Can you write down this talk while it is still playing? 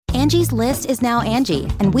Angie's List is now Angie,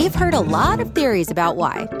 and we've heard a lot of theories about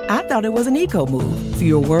why. I thought it was an eco move.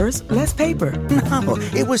 Fewer words, less paper. No,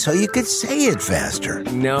 it was so you could say it faster.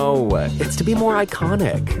 No, it's to be more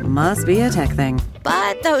iconic. Must be a tech thing.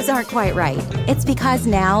 But those aren't quite right. It's because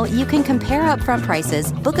now you can compare upfront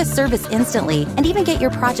prices, book a service instantly, and even get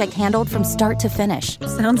your project handled from start to finish.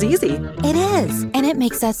 Sounds easy. It is, and it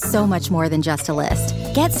makes us so much more than just a list.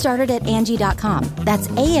 Get started at Angie.com. That's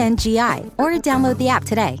ANGI, or download the app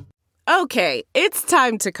today. Okay, it's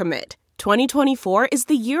time to commit. 2024 is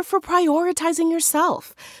the year for prioritizing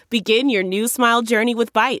yourself. Begin your new smile journey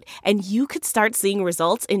with Byte, and you could start seeing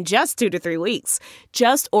results in just 2 to 3 weeks.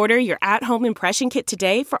 Just order your at-home impression kit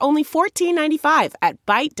today for only $14.95 at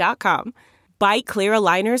Byte.com. Byte Clear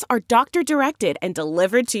aligners are doctor-directed and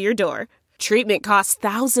delivered to your door. Treatment costs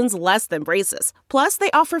thousands less than braces. Plus, they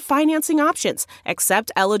offer financing options,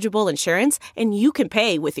 accept eligible insurance, and you can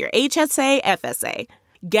pay with your HSA FSA.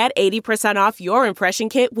 Get 80% off your impression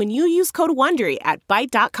kit when you use code WONDERY at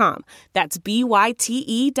Byte.com. That's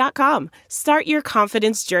BYTE.com. Start your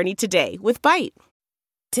confidence journey today with Byte.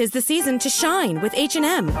 'Tis the season to shine with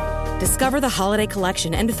H&M. Discover the holiday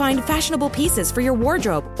collection and find fashionable pieces for your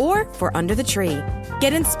wardrobe or for under the tree.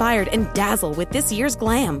 Get inspired and dazzle with this year's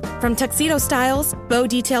glam. From tuxedo styles, bow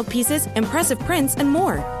detailed pieces, impressive prints, and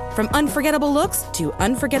more. From unforgettable looks to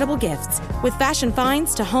unforgettable gifts. With fashion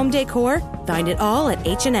finds to home decor, find it all at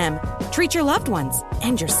H&M. Treat your loved ones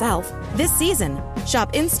and yourself this season.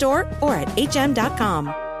 Shop in-store or at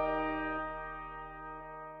hm.com.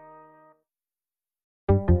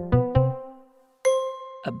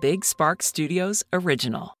 A Big Spark Studios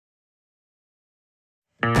original.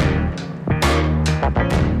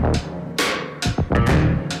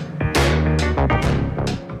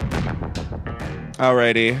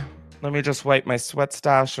 Alrighty, let me just wipe my sweat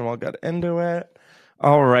stash and we'll get into it.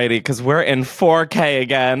 Alrighty, because we're in 4K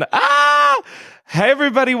again. Hey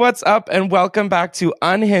everybody, what's up? And welcome back to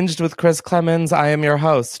Unhinged with Chris Klemens. I am your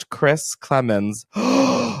host, Chris Klemens.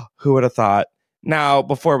 Who would have thought? Now,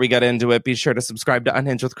 before we get into it, be sure to subscribe to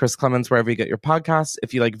Unhinged with Chris Klemens wherever you get your podcasts.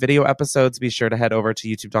 If you like video episodes, be sure to head over to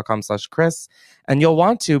youtube.com/Chris. And you'll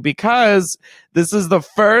want to because this is the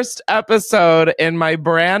first episode in my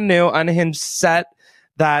brand new Unhinged set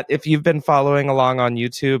that if you've been following along on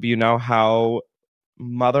YouTube, you know how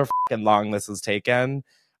motherfucking long this has taken.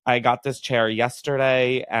 I got this chair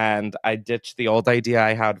yesterday and I ditched the old idea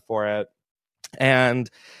I had for it. And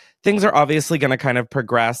things are obviously going to kind of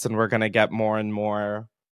progress and we're going to get more and more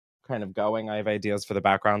kind of going. I have ideas for the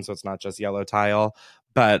background, so it's not just yellow tile.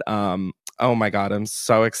 But, oh my God, I'm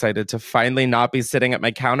so excited to finally not be sitting at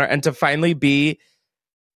my counter and to finally be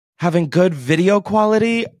having good video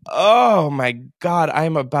quality. Oh my God,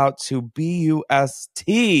 I'm about to BUST.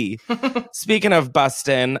 Speaking of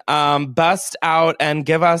busting, bust out and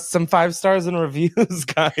give us some 5 stars and reviews,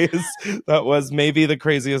 guys. That was maybe the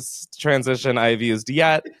craziest transition I've used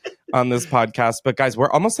yet on this podcast. But guys,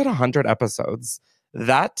 we're almost at 100 episodes.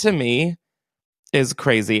 That to me is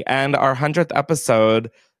crazy. And our 100th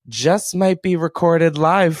episode just might be recorded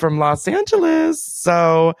live from Los Angeles.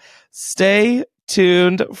 So stay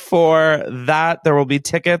tuned for that. There will be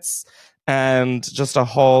tickets and just a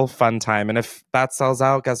whole fun time. And if that sells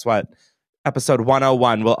out, guess what? Episode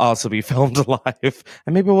 101 will also be filmed live.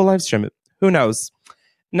 And maybe we'll live stream it. Who knows?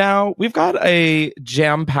 Now, we've got a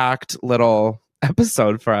jam-packed little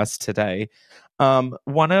episode for us today.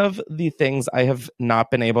 One of the things I have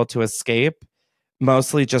not been able to escape,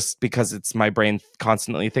 mostly just because it's my brain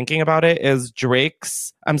constantly thinking about it, is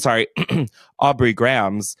Aubrey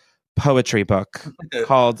Graham's poetry book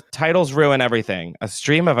called Titles Ruin Everything, A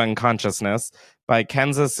Stream of Unconsciousness by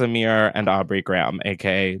Kenza Samir and Aubrey Graham,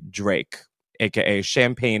 aka Drake, aka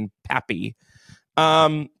Champagne Pappy.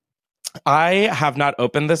 I have not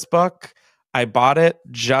opened this book. I bought it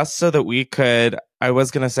just so that we could, I was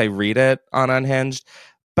going to say read it on Unhinged,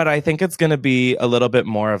 but I think it's going to be a little bit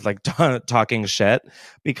more of like talking shit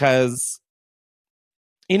because,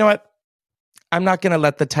 you know what? I'm not going to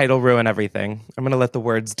let the title ruin everything. I'm going to let the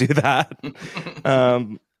words do that.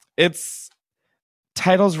 It's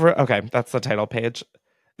titles. Okay, that's the title page.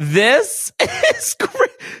 This is great.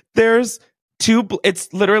 There's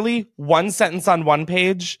it's literally one sentence on one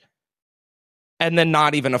page and then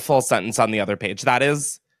not even a full sentence on the other page. That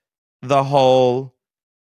is the whole,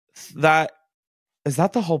 is that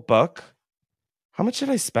the whole book? How much did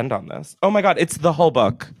I spend on this? Oh my God, it's the whole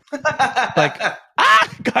book.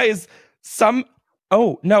 Guys,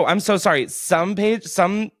 I'm so sorry. Some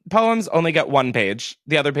poems only get one page.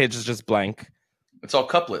 The other page is just blank. It's all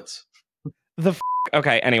couplets.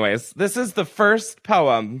 Okay, anyways, this is the first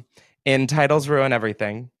poem in Titles Ruin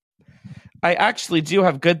Everything. I actually do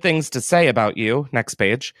have good things to say about you. Next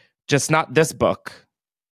page. Just not this book.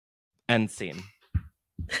 End scene.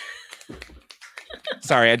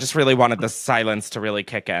 Sorry, I just really wanted the silence to really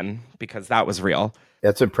kick in because that was real.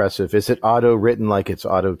 That's impressive. Is it auto-written like it's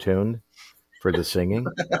auto-tuned for the singing?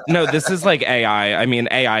 No, this is like AI. I mean,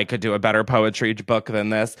 AI could do a better poetry book than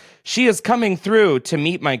this. She is coming through to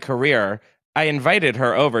meet my career. I invited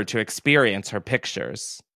her over to experience her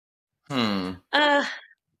pictures.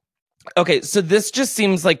 Okay, so this just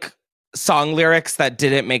seems like song lyrics that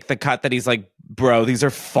didn't make the cut that he's like, bro, these are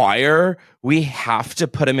fire. We have to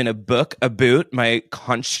put them in a book about my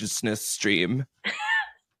consciousness stream.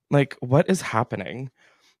 Like, what is happening?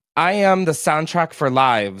 I am the soundtrack for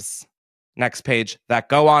lives. Next page. That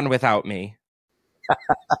go on without me.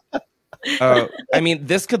 I mean,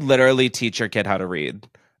 this could literally teach your kid how to read.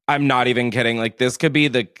 I'm not even kidding. Like, this should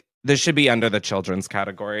be under the children's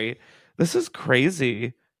category. This is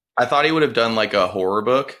crazy. I thought he would have done like a horror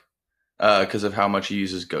book because of how much he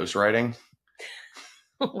uses ghostwriting.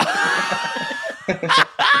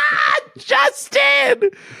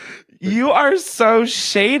 Justin, you are so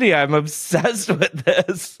shady. I'm obsessed with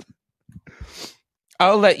this.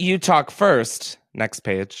 I'll let you talk first. Next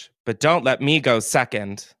page. But don't let me go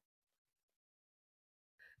second.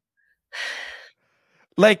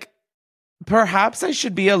 Like, perhaps I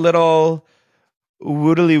should be a little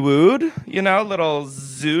woodly-wood, a little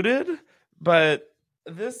zooted. But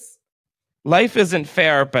this life isn't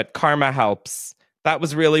fair, but karma helps. That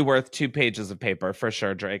was really worth 2 pages of paper for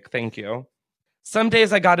sure, Drake. Thank you. Some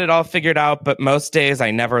days I got it all figured out, but most days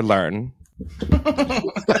I never learn.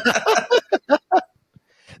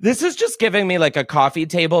 This is just giving me like a coffee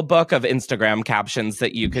table book of Instagram captions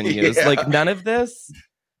that you can use. Yeah. Like none of this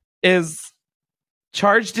is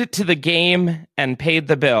charged it to the game and paid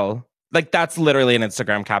the bill. Like that's literally an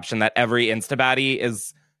Instagram caption that every Instabaddie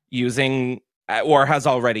is using or has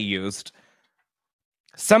already used.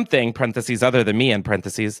 Something, parentheses, other than me, in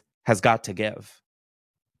parentheses, has got to give.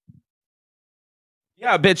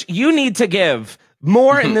 Yeah, bitch, you need to give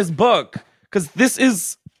more in this book. Because this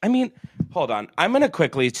is, hold on. I'm going to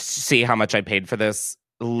quickly see how much I paid for this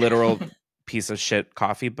literal piece of shit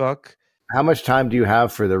coffee book. How much time do you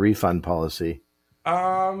have for the refund policy?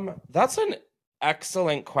 That's an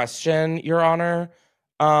excellent question, Your Honor.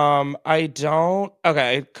 I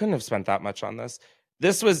couldn't have spent that much on this.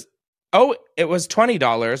 It was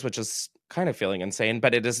 $20, which is kind of feeling insane,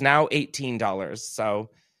 but it is now $18. So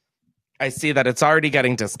I see that it's already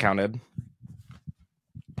getting discounted.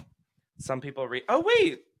 Some people oh,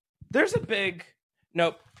 wait, there's a big,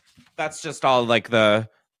 nope. That's just all like the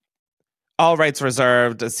all rights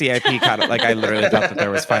reserved, a CIP cut. Like I literally thought that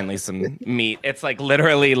there was finally some meat. It's like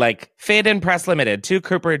literally like Fade in Press Limited, 2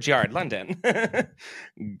 Cooperage Yard, London.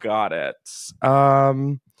 Got it.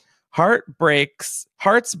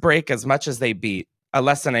 Hearts break as much as they beat. A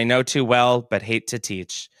lesson I know too well, but hate to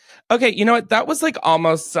teach. Okay, you know what? That was like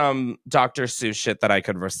almost some Dr. Seuss shit that I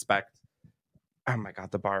could respect. Oh my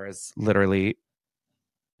God, the bar is literally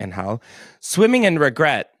in hell. Swimming in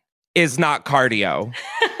regret is not cardio.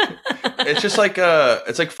 It's just like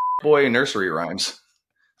it's like boy nursery rhymes.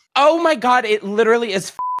 Oh my God, it literally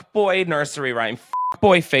is boy nursery rhyme.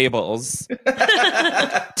 Boy fables.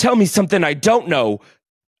 Tell me something I don't know.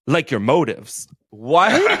 Like your motives.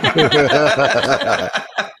 What?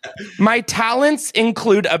 My talents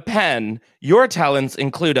include a pen. Your talents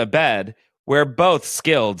include a bed. We're both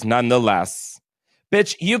skilled nonetheless.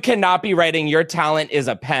 Bitch, you cannot be writing your talent is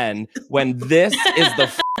a pen when this is the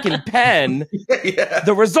fucking pen. Yeah.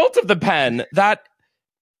 The result of the pen,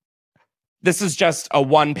 this is just a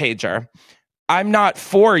 1-pager. I'm not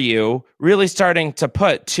for you, really starting to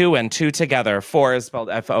put 2 and 2 together. 4 is spelled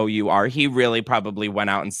F-O-U-R. He really probably went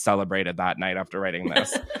out and celebrated that night after writing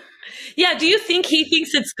this. Yeah, do you think he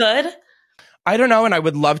thinks it's good? I don't know, and I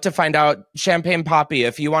would love to find out. Champagne Poppy,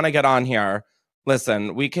 if you want to get on here,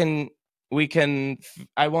 listen, we can,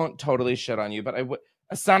 I won't totally shit on you, but I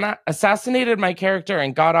assassinated my character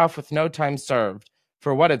and got off with no time served.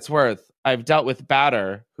 For what it's worth, I've dealt with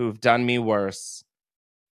badder who've done me worse.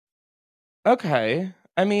 Okay.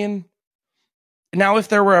 Now if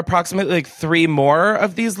there were approximately like 3 more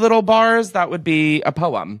of these little bars, that would be a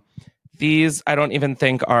poem. These I don't even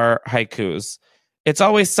think are haikus. It's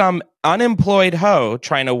always some unemployed hoe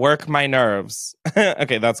trying to work my nerves.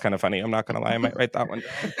 Okay, that's kind of funny. I'm not going to lie. I might write that one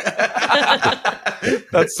down.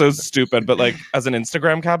 That's so stupid. But like as an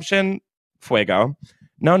Instagram caption, fuego.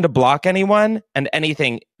 Known to block anyone and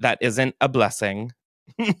anything that isn't a blessing.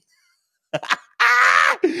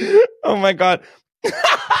 Oh my God.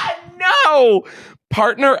 No!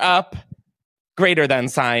 Partner up, greater than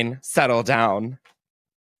sign, settle down.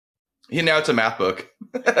 Now it's a math book.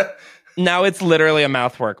 Now it's literally a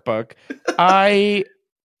math workbook.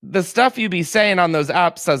 The stuff you be saying on those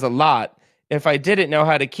apps says a lot. If I didn't know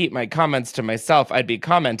how to keep my comments to myself, I'd be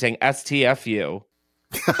commenting STFU.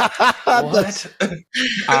 What?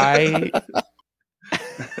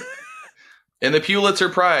 And the Pulitzer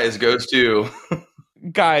Prize goes to...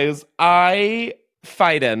 Guys,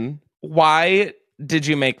 Fiden, why did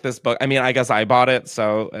you make this book? I mean, I guess I bought it,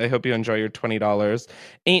 so I hope you enjoy your $20.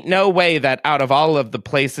 Ain't no way that out of all of the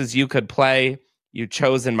places you could play, you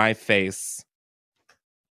chose in my face.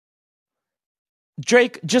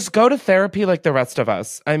 Drake, just go to therapy like the rest of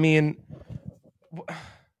us. I mean,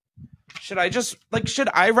 should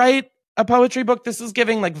I write a poetry book? This is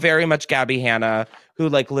giving like very much Gabby Hanna, who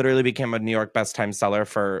like literally became a New York best time seller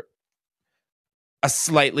for a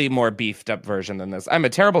slightly more beefed up version than this. I'm a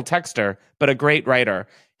terrible texter, but a great writer.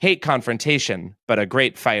 Hate confrontation, but a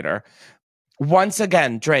great fighter. Once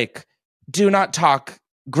again, Drake, do not talk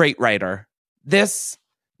great writer. This,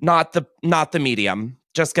 not the medium.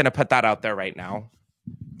 Just going to put that out there right now.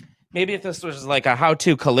 Maybe if this was like a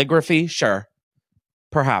how-to calligraphy, sure.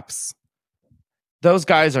 Perhaps. Those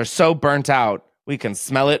guys are so burnt out, we can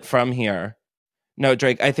smell it from here. No,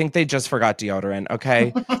 Drake, I think they just forgot deodorant,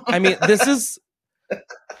 okay? I mean,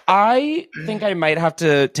 I think I might have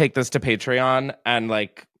to take this to Patreon and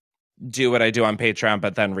like do what I do on Patreon,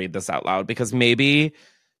 but then read this out loud because maybe,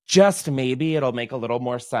 just maybe, it'll make a little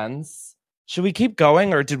more sense. Should we keep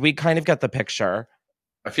going or did we kind of get the picture?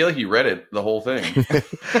 I feel like you read it, the whole thing.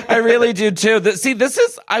 I really do too.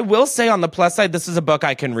 I will say on the plus side, this is a book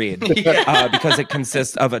I can read because it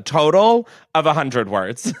consists of a total of 100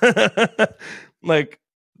 words. Like,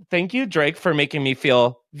 thank you, Drake, for making me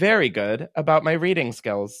feel very good about my reading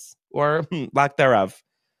skills or lack thereof.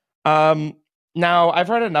 Now, I've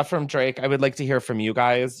heard enough from Drake. I would like to hear from you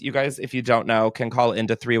guys. You guys, if you don't know, can call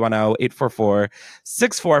into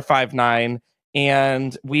 310-844-6459.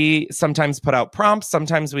 And we sometimes put out prompts.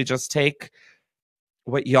 Sometimes we just take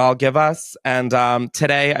what y'all give us. And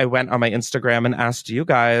today I went on my Instagram and asked you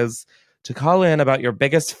guys to call in about your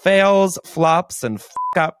biggest fails, flops, and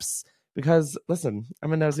f-ups. Because, listen,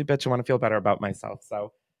 I'm a nosy bitch. I want to feel better about myself.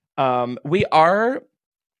 So we are,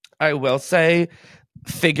 I will say,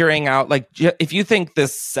 figuring out, like, if you think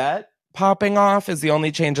this set popping off is the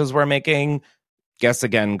only changes we're making, guess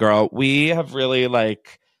again, girl. We have really,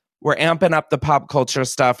 like... We're amping up the pop culture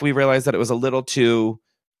stuff. We realized that it was a little too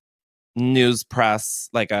news press,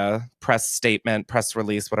 like a press statement, press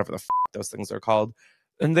release, whatever the those things are called.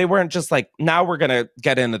 And they weren't just like, now we're going to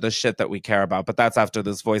get into the shit that we care about. But that's after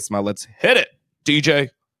this voicemail. Let's hit it, DJ.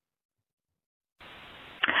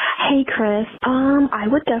 Hey, Chris. I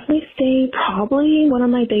would definitely say probably one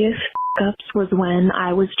of my biggest ups was when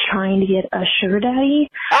I was trying to get a sugar daddy.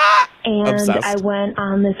 And Obsessed. I went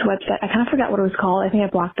on this website. I kind of forgot what it was called. I think I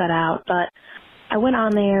blocked that out. But I went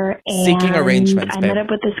on there and Seeking Arrangements, I met up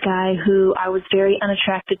with this guy who I was very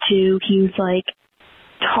unattracted to. He was like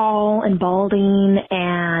tall and balding,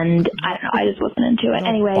 and I don't know. I just wasn't into it.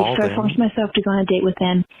 Anyway, so I forced myself to go on a date with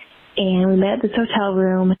him. And we met at this hotel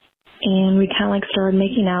room. And we kind of like started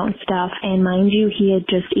making out and stuff. And mind you, he had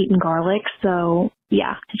just eaten garlic. So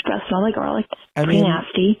yeah, his breath smelled like garlic. Pretty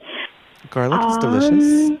nasty. Garlic is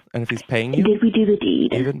delicious. And if he's paying you, did we do the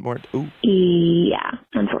deed? Even more. Ooh. Yeah,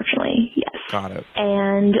 unfortunately, yes. Got it.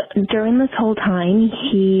 And during this whole time,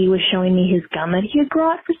 he was showing me his gun that he had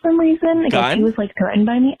brought for some reason. I guess he was like threatened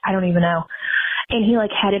by me. I don't even know. And he like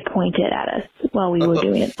had it pointed at us while we were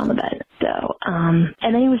doing it on the bed. So, and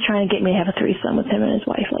then he was trying to get me to have a threesome with him and his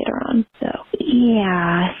wife later on. So,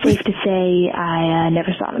 yeah, safe to say I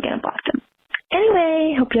never saw him again and blocked him.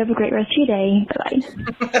 Anyway, hope you have a great rest of your day.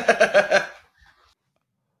 Bye-bye.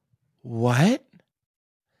 What?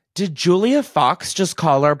 Did Julia Fox just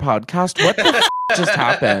call our podcast? What the just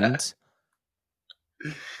happened?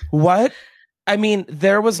 What? I mean,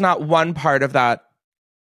 there was not one part of that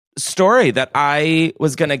story that I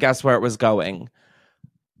was going to guess where it was going.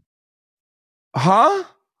 Huh?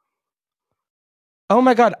 Oh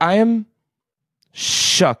my God, I am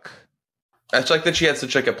shook. It's like that she had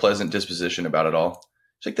such like a pleasant disposition about it all.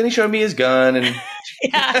 She's like, then he showed me his gun and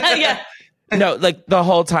yeah. No, like the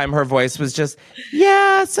whole time her voice was just,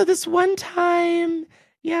 yeah, so this one time,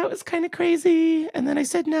 yeah, it was kind of crazy. And then I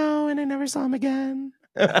said no, and I never saw him again.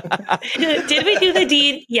 Did we do the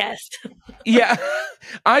deed? Yes. Yeah.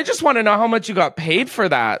 I just want to know how much you got paid for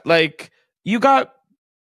that. Like, you got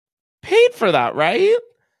paid for that, right?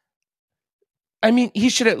 I mean, he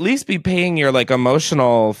should at least be paying your like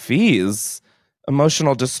emotional fees,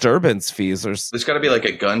 emotional disturbance fees, or there's got to be like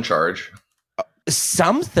a gun charge.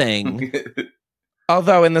 Something.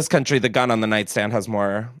 Although in this country, the gun on the nightstand has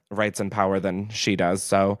more rights and power than she does.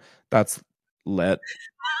 So that's lit.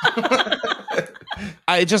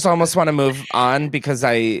 I just almost want to move on because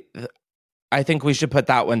I think we should put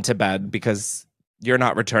that one to bed because you're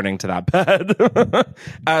not returning to that bed,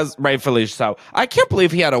 as rightfully so. I can't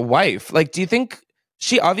believe he had a wife. Like, do you think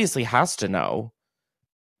she obviously has to know?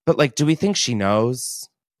 But like, do we think she knows?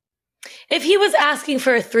 If he was asking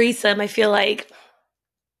for a threesome, I feel like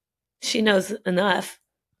she knows enough.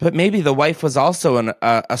 But maybe the wife was also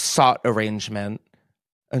a sought arrangement,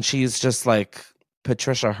 and she's just like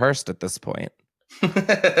Patricia Hearst at this point.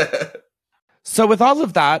 So with all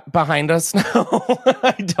of that behind us now,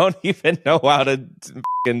 I don't even know how to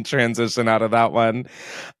transition out of that one.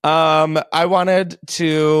 I wanted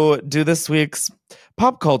to do this week's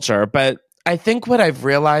pop culture, but I think what I've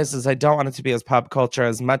realized is I don't want it to be as pop culture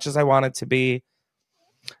as much as I want it to be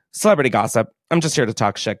celebrity gossip. I'm just here to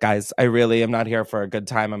talk shit, guys. I really am not here for a good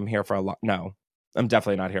time. I'm here for no, I'm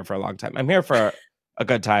definitely not here for a long time. I'm here for a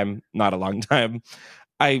good time, not a long time.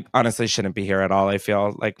 I honestly shouldn't be here at all. I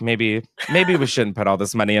feel like maybe we shouldn't put all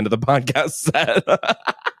this money into the podcast set.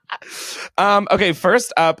 Okay,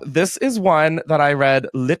 first up, this is one that I read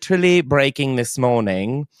literally breaking this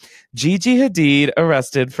morning. Gigi Hadid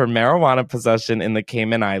arrested for marijuana possession in the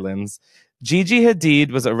Cayman Islands. Gigi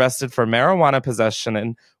Hadid was arrested for marijuana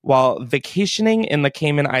possession while vacationing in the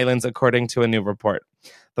Cayman Islands, according to a new report.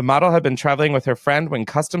 The model had been traveling with her friend when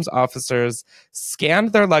customs officers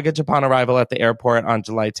scanned their luggage upon arrival at the airport on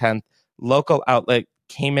July 10th. Local outlet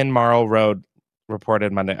Cayman Marl Road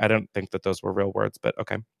reported Monday. I don't think that those were real words, but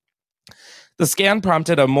okay. The scan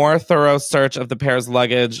prompted a more thorough search of the pair's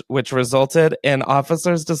luggage, which resulted in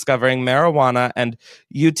officers discovering marijuana and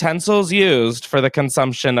utensils used for the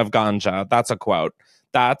consumption of ganja. That's a quote.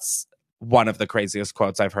 That's one of the craziest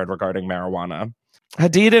quotes I've heard regarding marijuana.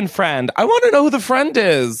 Hadid and friend. I want to know who the friend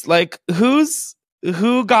is. Like, who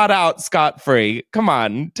got out scot-free? Come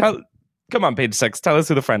on, page 6. Tell us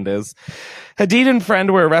who the friend is. Hadid and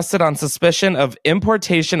friend were arrested on suspicion of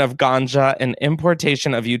importation of ganja and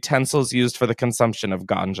importation of utensils used for the consumption of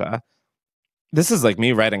ganja. This is like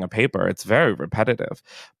me writing a paper. It's very repetitive.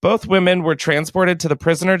 Both women were transported to the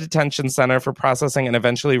prisoner detention center for processing and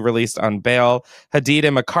eventually released on bail. Hadid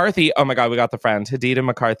and McCarthy, oh my God, we got the friend. Hadid and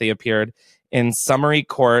McCarthy appeared in summary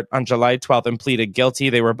court on July 12th and pleaded guilty.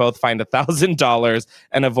 They were both fined $1,000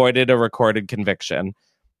 and avoided a recorded conviction.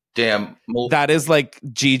 Damn. That is like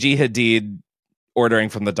Gigi Hadid ordering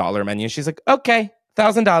from the dollar menu. She's like, okay,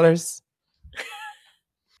 $1,000.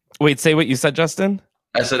 Wait, say what you said, Justin?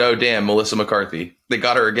 I said, oh, damn, Melissa McCarthy. They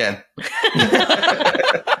got her again.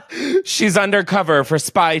 She's undercover for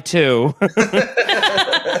Spy 2.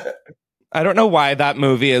 I don't know why that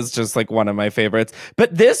movie is just like one of my favorites.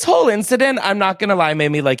 But this whole incident, I'm not going to lie, made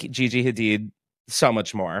me like Gigi Hadid so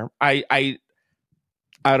much more. I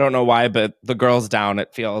don't know why, but the girl's down,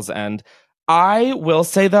 it feels. And I will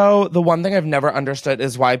say, though, the one thing I've never understood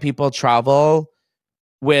is why people travel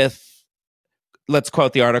with, let's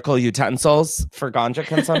quote the article, utensils for ganja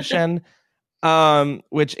consumption,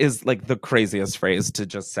 which is like the craziest phrase to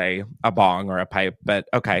just say a bong or a pipe. But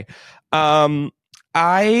okay.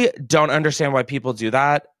 I don't understand why people do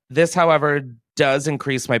that. This, however, does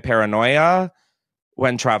increase my paranoia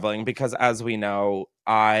when traveling because, as we know,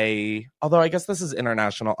 although I guess this is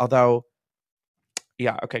international,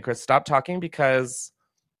 yeah, okay, Chris, stop talking because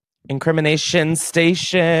incrimination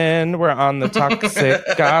station, we're on the toxic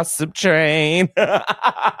gossip train.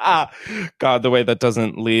 God, the way that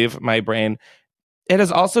doesn't leave my brain. It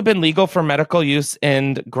has also been legal for medical use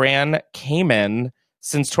in Grand Cayman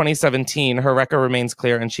since 2017. Her record remains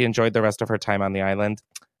clear and she enjoyed the rest of her time on the island.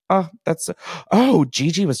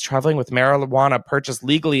 Gigi was traveling with marijuana purchased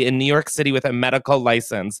legally in New York City with a medical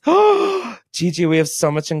license. Gigi, we have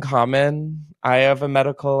so much in common. I have a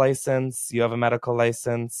medical license. You have a medical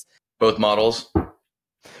license. Both models.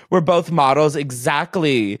 We're both models.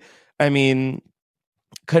 Exactly. I mean,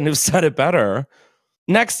 couldn't have said it better.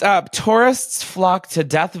 Next up, tourists flock to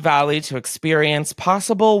Death Valley to experience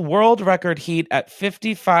possible world record heat at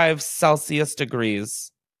 55 Celsius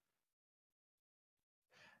degrees.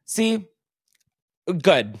 See?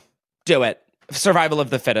 Good. Do it. Survival of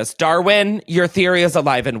the fittest. Darwin, your theory is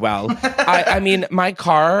alive and well. I mean, my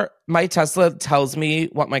Tesla tells me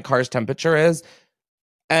what my car's temperature is.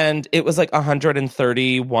 And it was like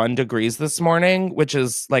 131 degrees this morning, which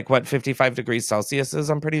is like what 55 degrees Celsius is,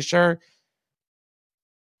 I'm pretty sure.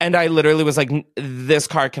 And I literally was like, this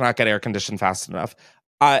car cannot get air conditioned fast enough.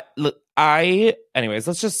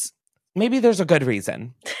 Anyways, maybe there's a good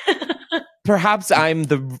reason. Perhaps I'm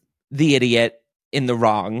the idiot in the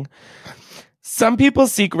wrong. Some people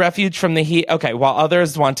seek refuge from the heat. Okay, while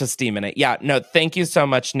others want to steam in it. Yeah, no, thank you so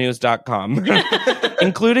much, news.com.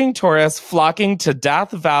 Including tourists flocking to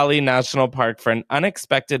Death Valley National Park for an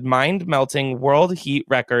unexpected mind-melting world heat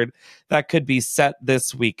record that could be set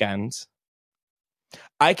this weekend.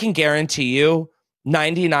 I can guarantee you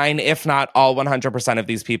 99, if not all 100% of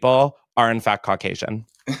these people are in fact Caucasian.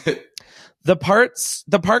 The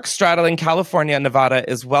park straddling California and Nevada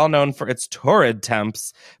is well known for its torrid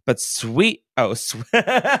temps, but sweat, not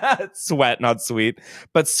sweet,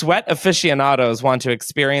 but sweat aficionados want to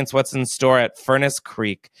experience what's in store at Furnace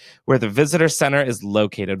Creek, where the visitor center is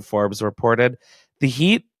located, Forbes reported. The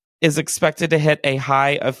heat is expected to hit a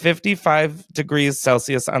high of 55 degrees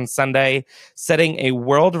Celsius on Sunday, setting a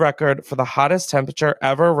world record for the hottest temperature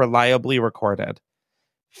ever reliably recorded.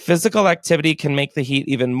 Physical activity can make the heat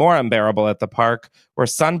even more unbearable at the park, where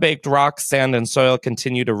sun-baked rocks, sand, and soil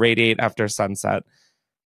continue to radiate after sunset.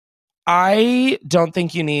 I don't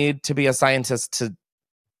think you need to be a scientist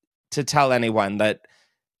to tell anyone that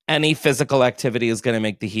any physical activity is going to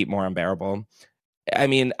make the heat more unbearable. I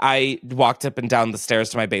mean, I walked up and down the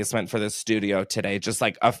stairs to my basement for this studio today, just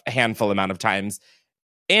like a handful amount of times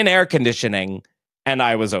in air conditioning, and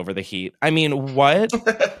I was over the heat. I mean, what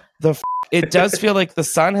the It does feel like the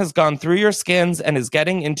sun has gone through your skins and is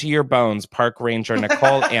getting into your bones, Park Ranger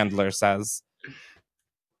Nicole Andler says.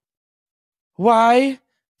 Why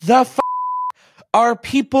the are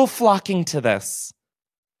people flocking to this?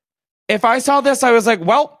 If I saw this, I was like,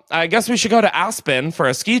 well, I guess we should go to Aspen for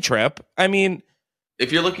a ski trip. I mean,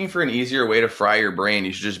 if you're looking for an easier way to fry your brain,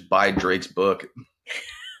 you should just buy Drake's book.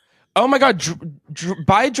 Oh my God,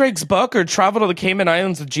 buy Drake's book or travel to the Cayman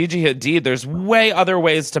Islands with Gigi Hadid. There's way other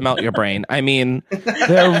ways to melt your brain. I mean,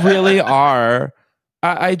 there really are.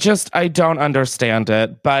 I don't understand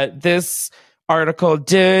it. But this article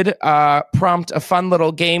did prompt a fun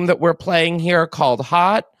little game that we're playing here called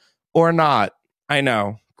Hot or Not. I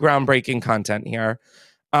know, groundbreaking content here.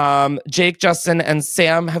 Jake, Justin, and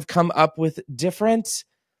Sam have come up with different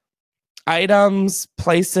items,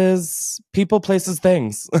 places, people, places,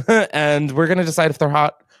 things. And we're going to decide if they're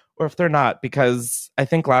hot or if they're not, because I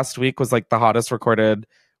think last week was like the hottest recorded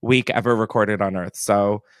week ever recorded on Earth.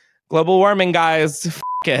 So global warming, guys, f***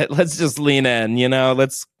 it. Let's just lean in,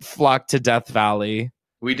 let's flock to Death Valley.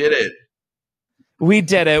 We did it. We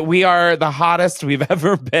did it. We are the hottest we've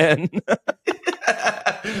ever been.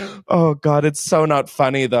 Oh God, it's so not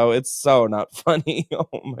funny though. It's so not funny.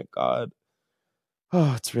 Oh my God.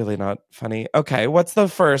 Oh, it's really not funny. Okay, what's the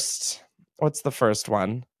first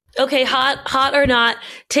one? Okay, hot or not,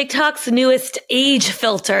 TikTok's newest age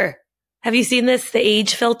filter. Have you seen this, the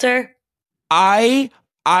age filter? I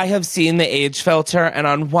have seen the age filter, and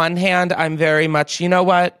on one hand, I'm very much, you know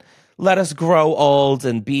what? Let us grow old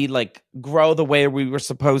and be like, grow the way we were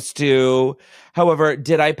supposed to. However,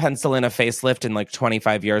 did I pencil in a facelift in like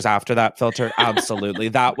 25 years after that filter? Absolutely.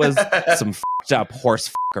 That was some f***ed up horse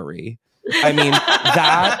f***ery. I mean,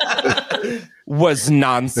 that was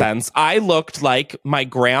nonsense. I looked like my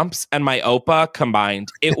Gramps and my Opa combined.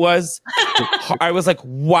 I was like,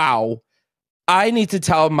 wow, I need to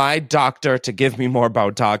tell my doctor to give me more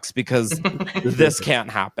Botox because this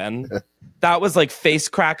can't happen. That was like face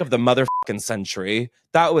crack of the motherfucking century.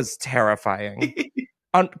 That was terrifying.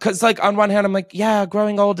 Because like on one hand, I'm like, yeah,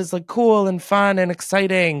 growing old is like cool and fun and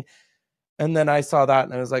exciting. And then I saw that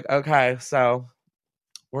and I was like, okay, so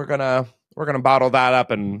we're gonna bottle that up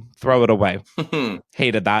and throw it away.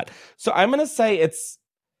 Hated that. So I'm gonna say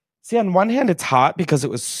on one hand it's hot because it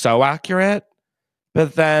was so accurate,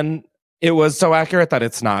 but then it was so accurate that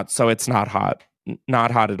it's not. So it's not hot. Not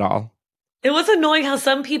hot at all. It was annoying how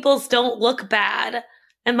some people's don't look bad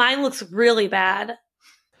and mine looks really bad.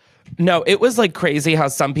 No, it was like crazy how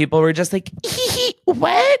some people were just like,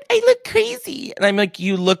 what? I look crazy. And I'm like,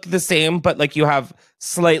 you look the same, but like you have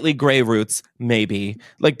slightly gray roots, maybe.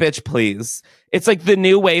 Like, bitch, please. It's like the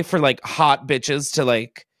new way for like hot bitches to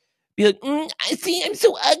like be like, I see, I'm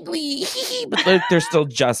so ugly. But like, they're still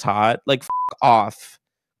just hot. Like, f*** off.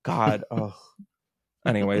 God. Oh.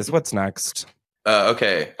 Anyways, what's next?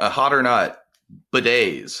 Okay. Hot or not,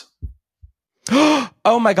 bidets.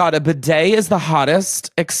 Oh my God, a bidet is the hottest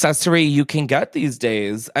accessory you can get these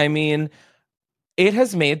days. I mean, it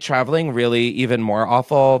has made traveling really even more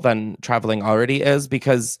awful than traveling already is,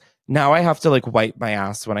 because now I have to like wipe my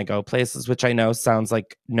ass when I go places, which I know sounds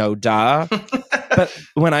like no duh. But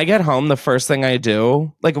when I get home, the first thing I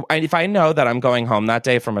do, like if I know that I'm going home that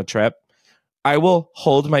day from a trip, I will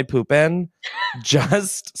hold my poop in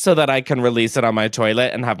just so that I can release it on my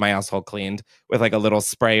toilet and have my asshole cleaned with like a little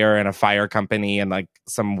sprayer and a fire company and like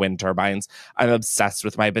some wind turbines. I'm obsessed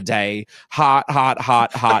with my bidet. Hot.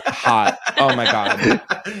 Oh my God.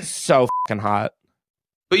 So fucking hot.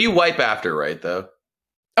 But you wipe after, right, though?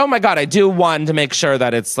 Oh my God, I do one to make sure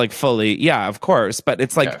that it's like fully, yeah, of course. But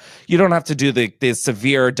it's like, you don't have to do the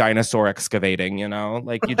severe dinosaur excavating, you know?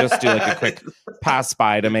 Like you just do like a quick pass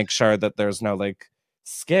by to make sure that there's no like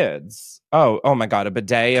skids. Oh my God, a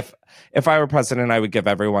bidet. If I were president, I would give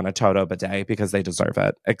everyone a Toto bidet because they deserve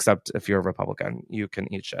it. Except if you're a Republican, you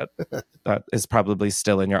can eat shit. That is probably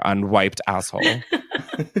still in your unwiped asshole.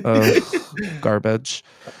 Garbage.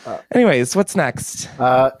 Anyways, what's next?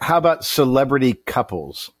 How about celebrity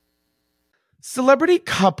couples? Celebrity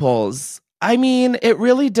couples. I mean, it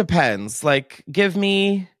really depends. Like, give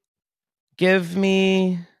me.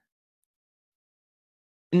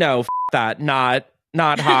 No, that. Not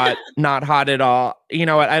hot. Not hot at all. You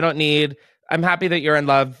know what? I'm happy that you're in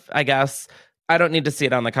love, I guess. I don't need to see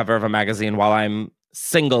it on the cover of a magazine while I'm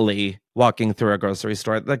singly walking through a grocery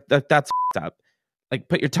store. Like, that's up. Like,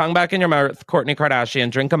 put your tongue back in your mouth, Kourtney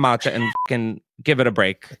Kardashian, drink a matcha, and fucking give it a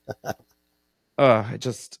break. I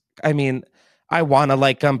want to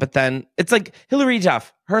like them, but then it's like Hillary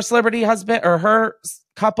Duff, her celebrity husband, or her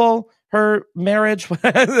couple, her marriage.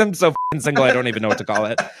 I'm so fucking single, I don't even know what to call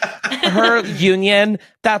it. Her union,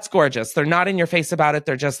 that's gorgeous. They're not in your face about it.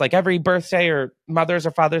 They're just like every birthday or Mother's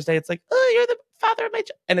or Father's Day, it's like, oh, you're the father of my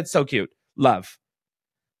child. And it's so cute. Love.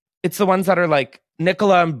 It's the ones that are like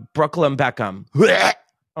Nicola and Brooklyn Beckham.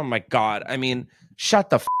 Oh my God. I mean, shut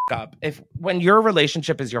the up. When your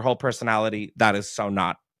relationship is your whole personality, that is so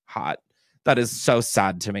not hot. That is so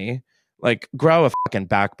sad to me. Like, grow a fucking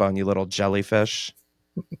backbone, you little jellyfish.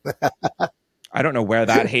 I don't know where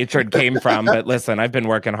that hatred came from, but listen, I've been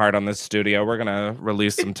working hard on this studio. We're going to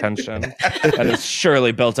release some tension that is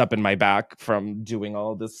surely built up in my back from doing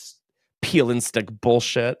all this peel and stick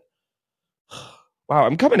bullshit. Wow,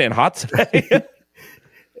 I'm coming in hot today.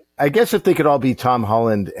 I guess if they could all be Tom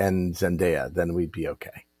Holland and Zendaya, then we'd be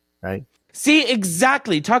okay, right? See,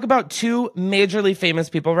 exactly. Talk about two majorly famous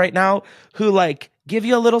people right now who like give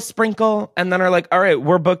you a little sprinkle and then are like, all right,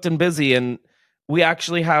 we're booked and busy and we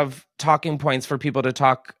actually have talking points for people to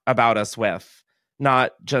talk about us with.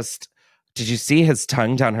 Not just, did you see his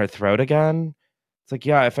tongue down her throat again? It's like,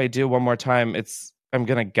 yeah, if I do one more time, I'm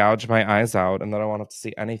going to gouge my eyes out and then I won't have to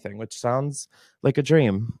see anything, which sounds like a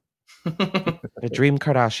dream. A dream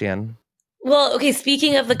Kardashian. Well, okay,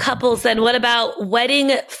 speaking of the couples, then what about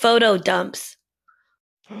wedding photo dumps?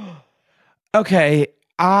 Okay,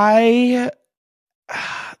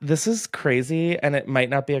 this is crazy and it might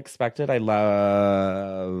not be expected. I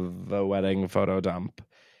love a wedding photo dump.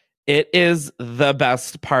 It is the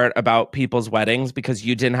best part about people's weddings because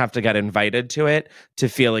you didn't have to get invited to it to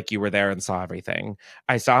feel like you were there and saw everything.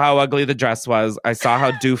 I saw how ugly the dress was. I saw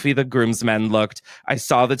how doofy the groomsmen looked. I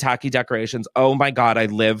saw the tacky decorations. Oh my God, I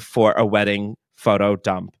live for a wedding photo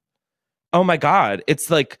dump. Oh my God.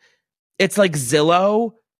 It's like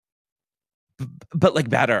Zillow, but like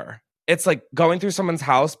better. It's like going through someone's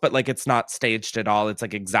house, but like it's not staged at all. It's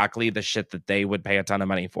like exactly the shit that they would pay a ton of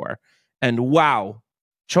money for. And wow.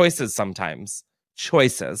 Choices sometimes.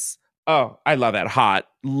 Choices. Oh, I love it. Hot.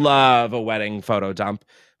 Love a wedding photo dump.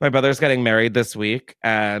 My brother's getting married this week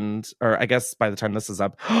or I guess by the time this is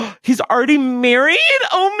up, he's already married?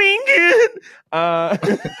 Oh my God.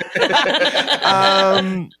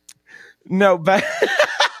 No,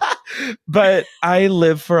 but I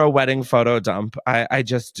live for a wedding photo dump. I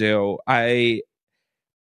just do. I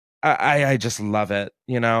just love it,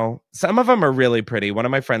 you know? Some of them are really pretty. One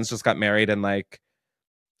of my friends just got married in like,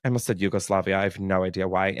 I almost said Yugoslavia. I have no idea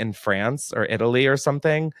why. In France or Italy or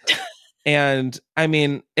something. And I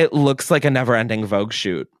mean, it looks like a never-ending Vogue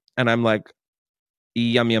shoot. And I'm like,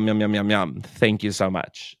 yum, yum, yum, yum, yum, yum. Thank you so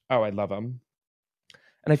much. Oh, I love them.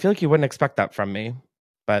 And I feel like you wouldn't expect that from me.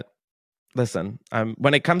 But listen,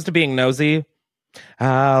 when it comes to being nosy,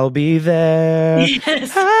 I'll be there.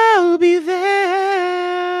 Yes. I'll be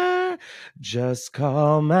there. Just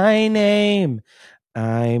call my name.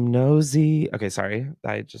 I'm nosy. Okay, sorry.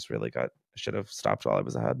 I should have stopped while I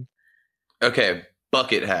was ahead. Okay,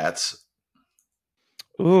 bucket hats.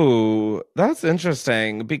 Ooh, that's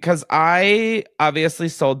interesting because I obviously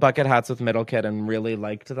sold bucket hats with Middle Kid and really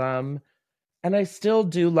liked them. And I still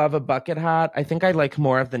do love a bucket hat. I think I like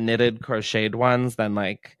more of the knitted crocheted ones than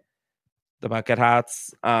like the bucket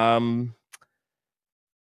hats. I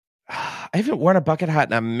haven't worn a bucket hat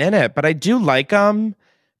in a minute, but I do like them.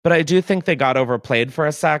 But I do think they got overplayed for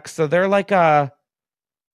a sec. So they're like a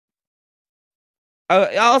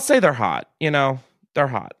I'll say they're hot. They're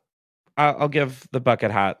hot. I'll give the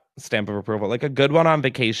bucket hat stamp of approval. Like a good one on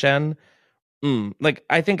vacation. Like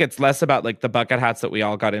I think it's less about like the bucket hats that we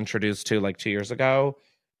all got introduced to like 2 years ago,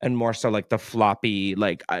 and more so like the floppy,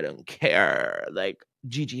 like I don't care, like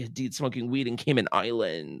Gigi Hadid smoking weed in Cayman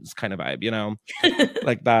Islands kind of vibe,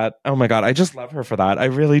 like that. Oh my God, I just love her for that. I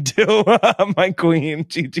really do. My queen,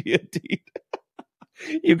 Gigi Hadid.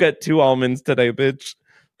 You get 2 almonds today, bitch.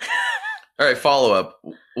 All right, follow up.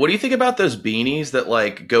 What do you think about those beanies that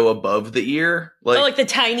like go above the ear? Like the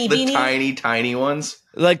tiny beanies? The tiny ones?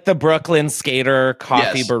 Like the Brooklyn Skater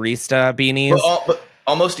coffee barista beanies. But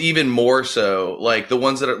almost even more so, like the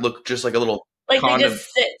ones that look just like a little like they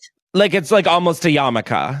just sit. Like it's like almost a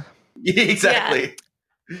yarmulke. Exactly.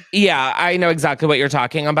 Yeah, I know exactly what you're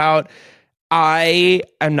talking about. I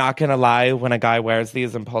am not going to lie, when a guy wears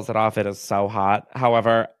these and pulls it off, it is so hot.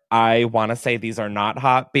 However, I want to say these are not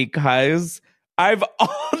hot because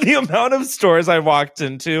the amount of stores I walked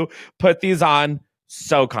into put these on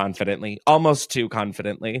so confidently, almost too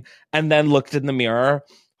confidently, and then looked in the mirror.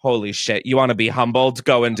 Holy shit, you want to be humbled?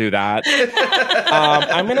 Go and do that.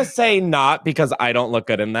 I'm going to say not because I don't look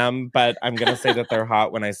good in them, but I'm going to say that they're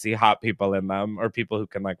hot when I see hot people in them or people who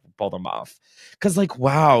can like pull them off. Because like,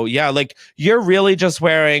 wow, yeah, like you're really just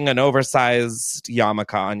wearing an oversized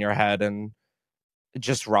yarmulke on your head and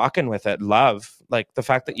just rocking with it. Love. Like the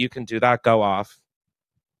fact that you can do that, go off.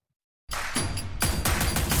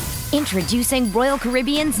 Introducing Royal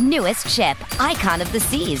Caribbean's newest ship, Icon of the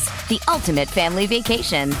Seas, the ultimate family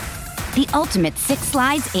vacation. The ultimate 6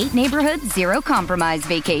 slides, 8 neighborhoods, 0 compromise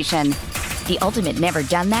vacation. The ultimate never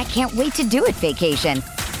done that, can't wait to do it vacation.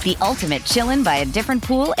 The ultimate chillin' by a different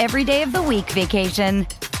pool every day of the week vacation.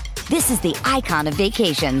 This is the Icon of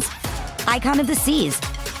Vacations. Icon of the Seas,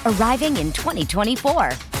 arriving in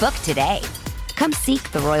 2024. Book today. Come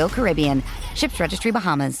seek the Royal Caribbean. Ships Registry,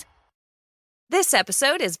 Bahamas. This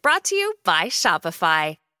episode is brought to you by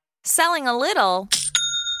Shopify. Selling a little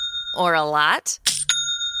or a lot?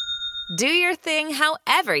 Do your thing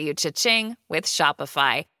however you cha-ching with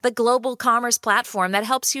Shopify, the global commerce platform that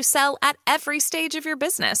helps you sell at every stage of your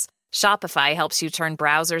business. Shopify helps you turn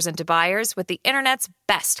browsers into buyers with the internet's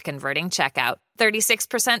best converting checkout.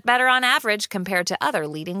 36% better on average compared to other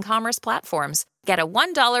leading commerce platforms. Get a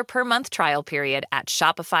 $1 per month trial period at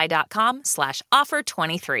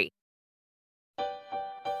shopify.com/offer23.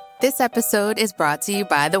 This episode is brought to you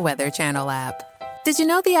by the Weather Channel app. Did you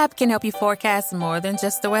know the app can help you forecast more than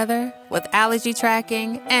just the weather? With allergy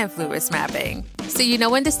tracking and flu risk mapping. So you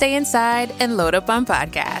know when to stay inside and load up on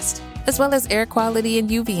podcast. As well as air quality and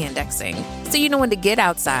UV indexing. So you know when to get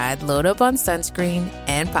outside, load up on sunscreen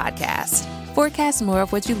and podcast. Forecast more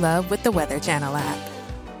of what you love with the Weather Channel app.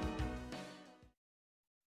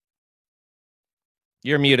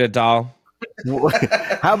 You're muted, doll.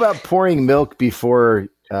 How about pouring milk before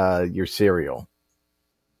your cereal?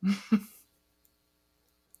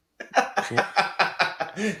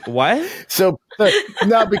 What? So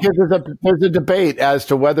no, because there's a debate as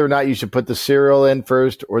to whether or not you should put the cereal in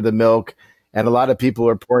first or the milk, and a lot of people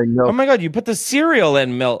are pouring milk. Oh my God, you put the cereal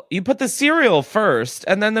in milk. You put the cereal first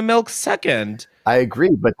and then the milk second. I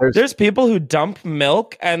agree, but there's people who dump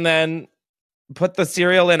milk and then put the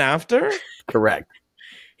cereal in after? Correct.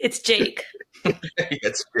 It's Jake.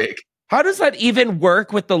 It's Jake. How does that even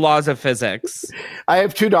work with the laws of physics? I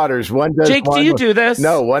have 2 daughters. One does Jake, one. do you do this?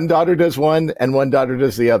 No, one daughter does one and one daughter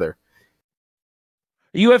does the other.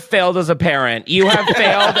 You have failed as a parent. You have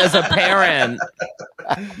failed as a parent.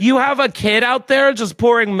 You have a kid out there just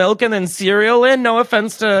pouring milk and then cereal in. No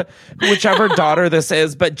offense to whichever daughter this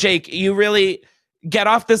is, but Jake, you really get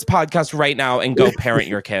off this podcast right now and go parent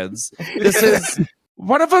your kids. This is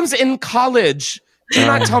one of them's in college. Do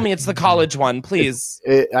not tell me it's the college one, please.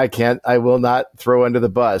 I can't. I will not throw under the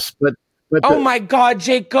bus. But oh my God,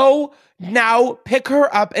 Jake, go now, pick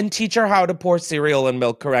her up and teach her how to pour cereal and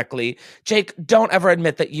milk correctly. Jake, don't ever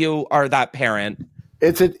admit that you are that parent.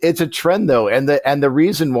 It's a trend though, and the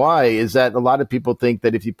reason why is that a lot of people think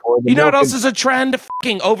that if you pour the you know milk what else is a trend?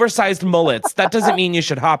 Fucking oversized mullets. That doesn't mean you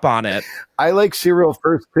should hop on it. I like cereal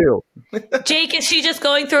first too. Jake, is she just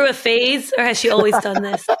going through a phase, or has she always done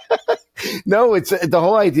this? No, it's the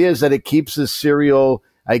whole idea is that it keeps the cereal,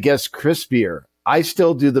 I guess, crispier. I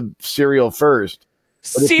still do the cereal first.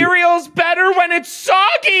 Cereal's better when it's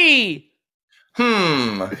soggy.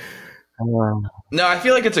 No, I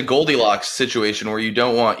feel like it's a Goldilocks situation where you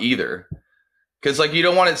don't want either. Because like you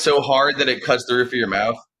don't want it so hard that it cuts the roof of your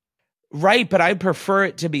mouth. Right, but I prefer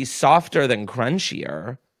it to be softer than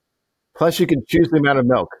crunchier. Plus, you can choose the amount of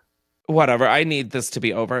milk. Whatever, I need this to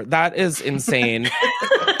be over. That is insane.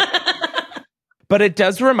 But it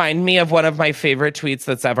does remind me of one of my favorite tweets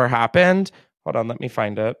that's ever happened. Hold on, let me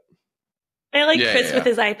find it. I like Chris with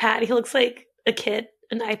his iPad. He looks like a kid,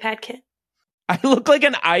 an iPad kid. I look like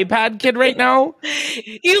an iPad kid right now?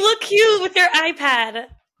 You look cute with your iPad.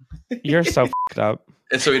 You're so fucked up.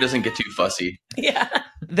 And so he doesn't get too fussy. Yeah.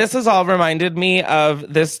 This has all reminded me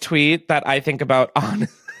of this tweet that I think about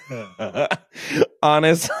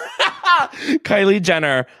honest Kylie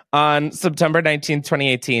Jenner on September 19th,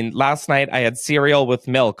 2018. Last night, I had cereal with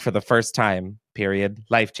milk for the first time, period.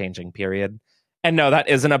 Life-changing, period. And no, that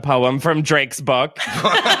isn't a poem from Drake's book.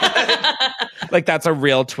 Like, that's a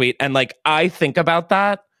real tweet. And, like, I think about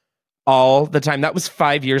that all the time. That was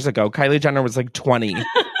 5 years ago. Kylie Jenner was, like, 20.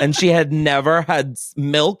 And she had never had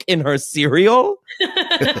milk in her cereal.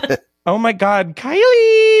 Oh, my God.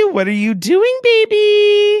 Kylie, what are you doing,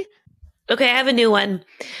 baby? Okay, I have a new one.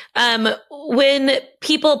 When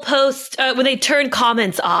people post, when they turn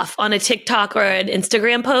comments off on a TikTok or an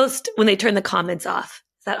Instagram post, when they turn the comments off,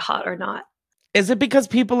 is that hot or not? Is it because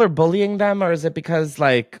people are bullying them, or is it because,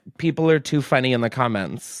 like, people are too funny in the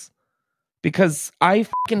comments? Because I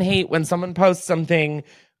fucking hate when someone posts something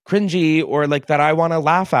cringy or, like, that I want to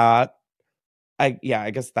laugh at.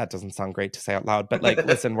 I guess that doesn't sound great to say out loud, but, like,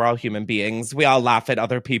 listen, we're all human beings. We all laugh at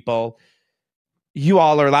other people. You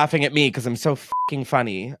all are laughing at me because I'm so fucking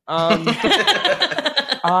funny. I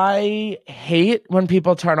hate when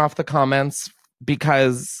people turn off the comments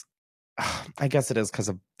because I guess it is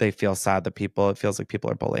because they feel sad that it feels like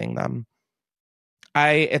people are bullying them.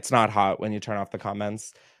 It's not hot when you turn off the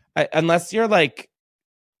comments. Unless you're like,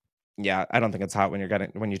 I don't think it's hot when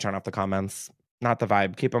you turn off the comments. Not the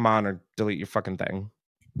vibe. Keep them on or delete your fucking thing.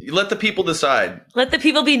 You let the people decide. Let the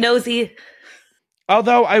people be nosy.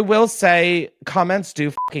 Although I will say comments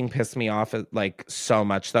do fucking piss me off like so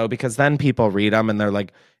much though, because then people read them and they're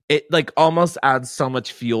like, it like almost adds so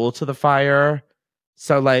much fuel to the fire.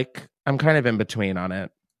 So like, I'm kind of in between on it.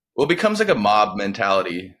 Well, it becomes like a mob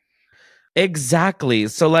mentality. Exactly.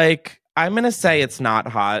 So like, I'm going to say it's not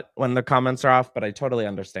hot when the comments are off, but I totally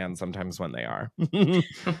understand sometimes when they are.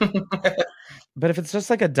 But if it's just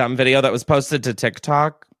like a dumb video that was posted to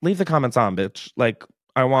TikTok, leave the comments on, bitch. Like,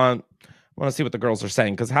 I want to see what the girls are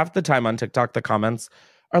saying, because half the time on TikTok, the comments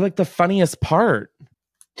are like the funniest part.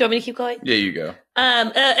 Do you want me to keep going? Yeah, you go.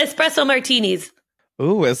 Espresso martinis.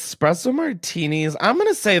 Ooh, espresso martinis. I'm going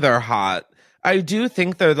to say they're hot. I do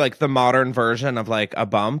think they're like the modern version of like a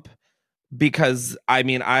bump. Because, I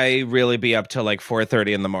mean, I really be up till like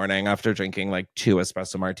 4:30 in the morning after drinking like 2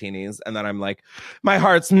 espresso martinis. And then I'm like, my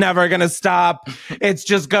heart's never going to stop. It's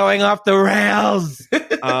just going off the rails.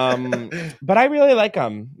 But I really like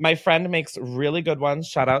them. My friend makes really good ones.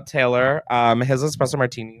 Shout out Taylor. His espresso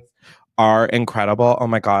martinis are incredible. Oh,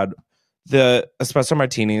 my God. The espresso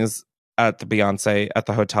martinis at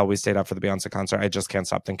the hotel we stayed at for the Beyonce concert, I just can't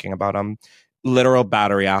stop thinking about them. Literal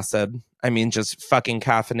battery acid. I mean, just fucking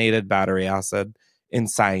caffeinated battery acid.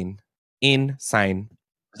 Insane. Is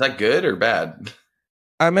that good or bad?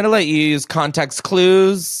 I'm going to let you use context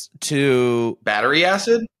clues to... Battery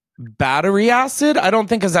acid? Battery acid, I don't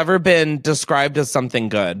think has ever been described as something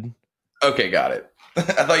good. Okay, got it. I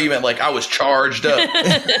thought you meant like I was charged up.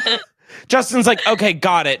 Justin's like, okay,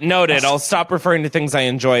 got it. Noted. I'll stop referring to things I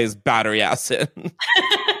enjoy as battery acid.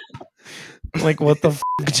 Like, what the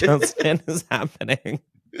fuck, Justin, is happening?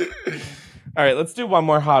 All right, let's do one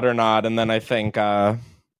more hot or not, and then I think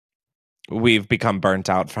we've become burnt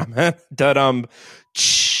out from it.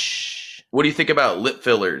 What do you think about lip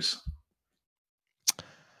fillers?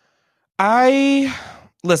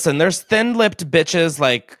 Listen, there's thin-lipped bitches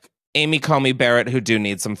like Amy Comey Barrett who do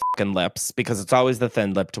need some fucking lips, because it's always the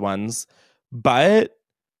thin-lipped ones. But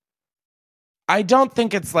I don't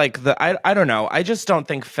think it's like I don't know. I just don't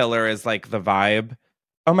think filler is like the vibe.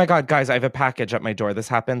 Oh my God, guys, I have a package at my door. This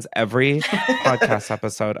happens every podcast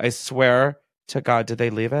episode. I swear to God, did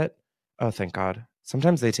they leave it? Oh, thank God.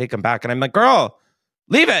 Sometimes they take them back and I'm like, girl,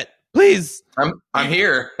 leave it, please. I'm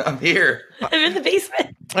here. I'm in the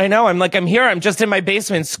basement. I know. I'm here. I'm just in my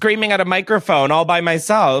basement screaming at a microphone all by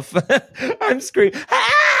myself. I'm screaming,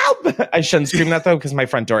 help! I shouldn't scream that though, because my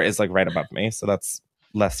front door is like right above me. So that's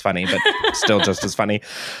less funny, but still just as funny.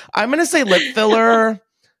 I'm going to say lip filler.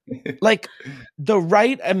 Like, the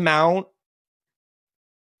right amount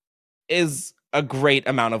is a great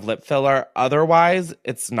amount of lip filler. Otherwise,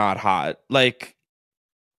 it's not hot. Like,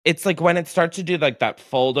 it's like when it starts to do like that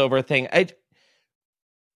fold over thing. I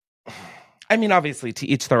mean, obviously, to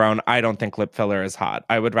each their own. I don't think lip filler is hot.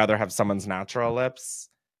 I would rather have someone's natural lips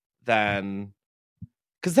than...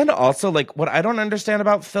 Because then also, like, what I don't understand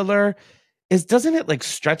about filler is, doesn't it like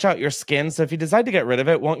stretch out your skin? So if you decide to get rid of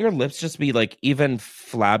it, won't your lips just be like even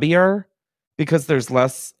flabbier? because there's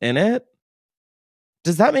less in it.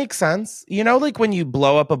 Does that make sense? You know, like when you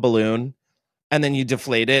blow up a balloon and then you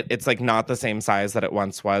deflate it, it's like not the same size that it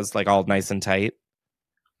once was, like all nice and tight.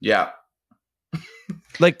 Yeah.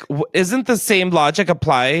 Like, isn't the same logic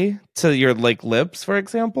apply to your like lips, for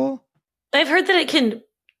example? I've heard that it can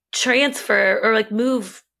transfer or like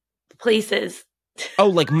move places. Oh,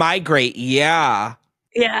 like migrate. Yeah.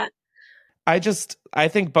 Yeah. I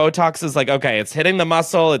think Botox is like, okay, it's hitting the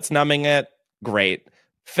muscle, it's numbing it. Great.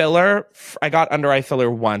 Filler, I got under eye filler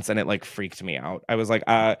once and it like freaked me out. I was like,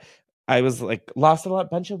 lost a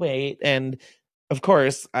bunch of weight. And of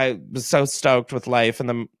course, I was so stoked with life. And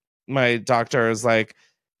then my doctor was like,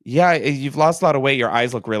 yeah, you've lost a lot of weight. Your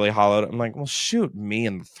eyes look really hollow. I'm like, well, shoot me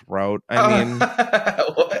in the throat. I mean,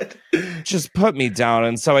 what? Just put me down.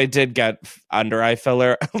 And so I did get under eye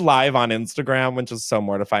filler live on Instagram, which is so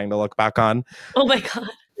mortifying to look back on. Oh my God.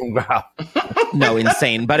 Wow. No,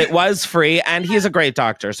 insane. But it was free and he's a great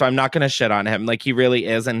doctor. So I'm not going to shit on him. Like he really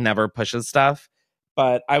is and never pushes stuff.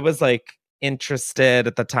 But I was like interested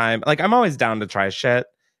at the time. Like I'm always down to try shit.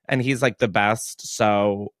 And he's like the best.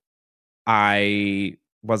 So I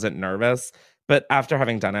wasn't nervous. But after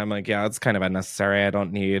having done it, I'm like, yeah, it's kind of unnecessary. I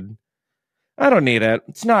don't need it.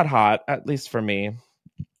 It's not hot, at least for me.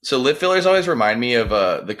 So lip fillers always remind me of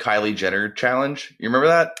the Kylie Jenner challenge. You remember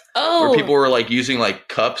that? Oh. Where people were like using like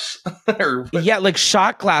cups or yeah, like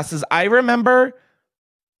shot glasses. I remember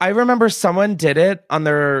someone did it on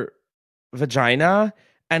their vagina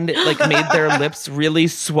and it like made their lips really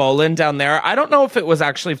swollen down there. I don't know if it was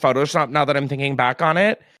actually Photoshop now that I'm thinking back on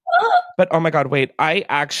it. But oh my God, wait. I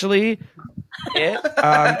actually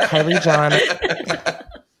Kylie Jenner.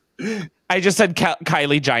 I just said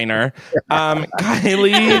Kylie Jenner.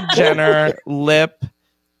 Kylie Jenner lip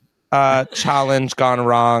challenge gone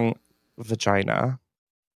wrong vagina.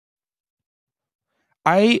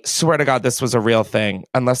 I swear to God this was a real thing,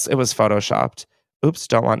 unless it was photoshopped. Oops,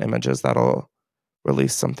 don't want images. That'll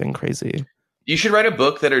release something crazy. You should write a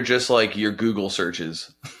book that are just like your Google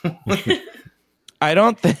searches. I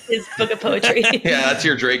don't think his book of poetry. Yeah, that's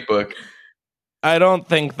your Drake book. I don't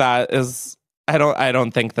think that is. I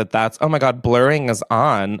don't think that that's. Oh my God, blurring is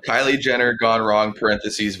on. Kylie Jenner gone wrong.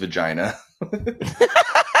 Parentheses vagina.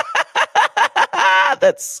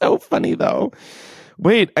 That's so funny though.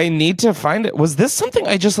 Wait, I need to find it. Was this something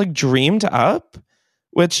I just like dreamed up?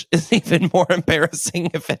 Which is even more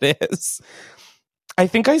embarrassing if it is. I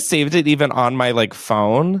think I saved it even on my like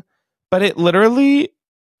phone, but it literally.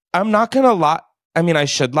 I'm not gonna lie. I mean, I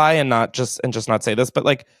should lie and just not say this, but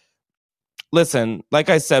like, listen, like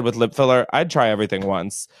I said with lip filler, I'd try everything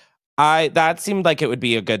once. That seemed like it would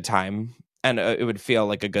be a good time, and it would feel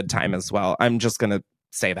like a good time as well. I'm just gonna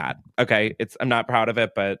say that, okay? I'm not proud of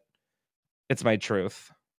it, but it's my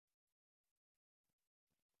truth.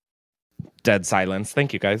 Dead silence.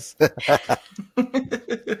 Thank you, guys.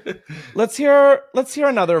 Let's hear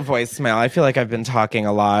another voicemail. I feel like I've been talking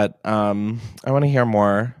a lot. I want to hear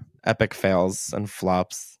more epic fails and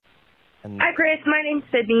flops. Hi, Chris. My name's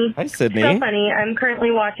Sydney. Hi, Sydney. So funny. I'm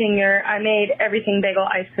currently watching your I Made Everything Bagel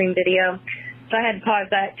ice cream video, so I had to pause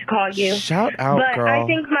that to call you. Shout out, but girl. I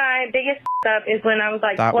think my biggest up is when I was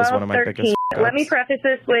like that 12, was one of my 13. biggest Let me preface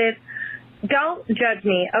this with, don't judge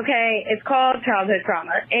me, okay? It's called childhood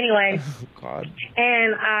trauma. Anyway. Oh, God.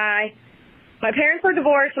 And my parents were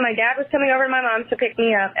divorced, and my dad was coming over to my mom's to pick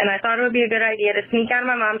me up, and I thought it would be a good idea to sneak out of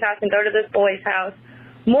my mom's house and go to this boy's house.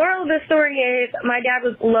 Moral of the story is my dad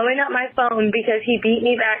was blowing up my phone because he beat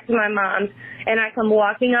me back to my mom's, and I come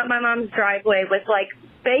walking up my mom's driveway with, like,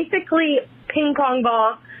 basically ping pong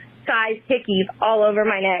ball sized hickeys all over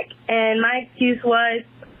my neck. And my excuse was,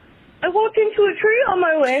 I walked into a tree on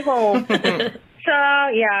my way home. So,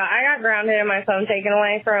 yeah, I got grounded and my phone taken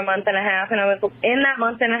away for a month and a half, and in that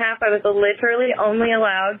month and a half, I was literally only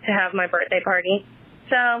allowed to have my birthday party.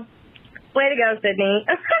 So, way to go, Sydney.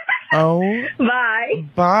 Oh.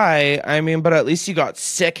 Bye. I mean, but at least you got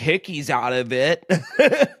sick hickeys out of it.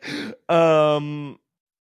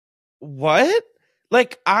 What?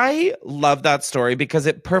 Like, I love that story because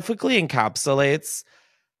it perfectly encapsulates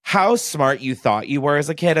how smart you thought you were as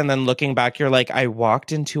a kid. And then looking back, you're like, I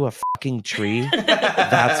walked into a fucking tree.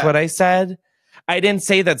 That's what I said. I didn't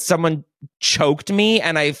say that someone choked me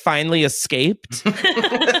and I finally escaped.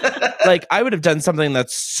 Like, I would have done something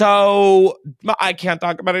that's so... I can't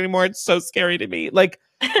talk about it anymore. It's so scary to me. Like,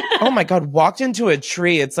 oh my God, walked into a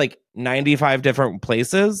tree. It's like 95 different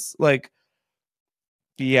places. Like,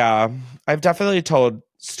 yeah, I've definitely told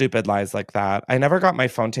stupid lies like that. I never got my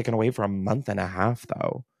phone taken away for a month and a half,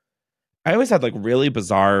 though. I always had like really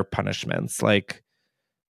bizarre punishments. Like,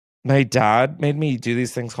 my dad made me do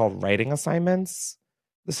these things called writing assignments.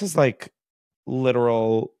 This is like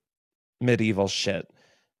literal medieval shit.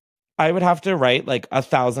 I would have to write like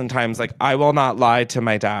 1,000 times, like, I will not lie to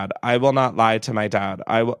my dad. I will not lie to my dad.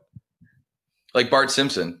 I will. Like Bart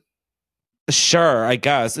Simpson. Sure, I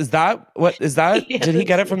guess. Is that what is that? Yeah, did he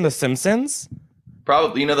get it from The Simpsons?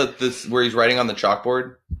 Probably. You know that this where he's writing on the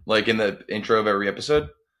chalkboard, like in the intro of every episode.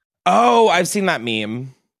 Oh, I've seen that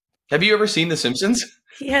meme. Have you ever seen The Simpsons?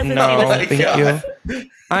 He hasn't No, seen it. thank you.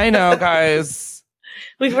 I know, guys.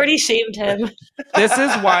 We've already shamed him. This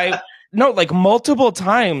is why. No, like multiple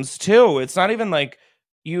times too. It's not even like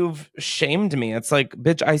you've shamed me. It's like,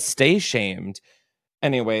 bitch, I stay shamed.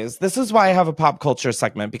 Anyways, this is why I have a pop culture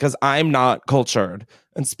segment, because I'm not cultured.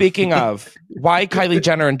 And speaking of, why Kylie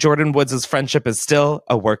Jenner and Jordyn Woods' friendship is still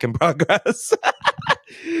a work in progress.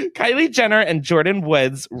 Kylie Jenner and Jordyn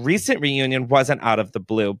Woods' recent reunion wasn't out of the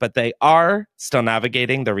blue, but they are still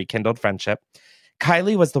navigating the rekindled friendship.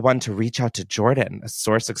 Kylie was the one to reach out to Jordyn, a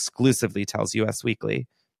source exclusively tells Us Weekly,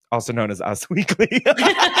 also known as Us Weekly.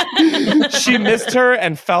 She missed her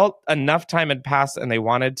and felt enough time had passed and they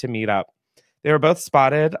wanted to meet up. They were both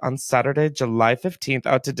spotted on Saturday, July 15th,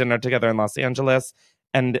 out to dinner together in Los Angeles,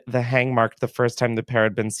 and the hang marked the first time the pair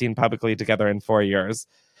had been seen publicly together in 4 years.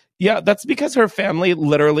 Yeah, that's because her family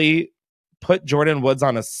literally put Jordyn Woods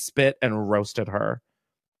on a spit and roasted her.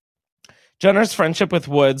 Jenner's friendship with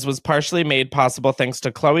Woods was partially made possible thanks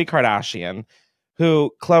to Khloe Kardashian,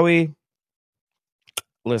 who, Khloe,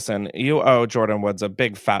 listen, you owe Jordyn Woods a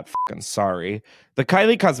big fat fucking sorry. The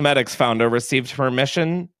Kylie Cosmetics founder received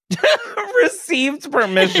permission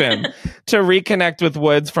to reconnect with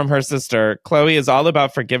Woods from her sister. Khloe is all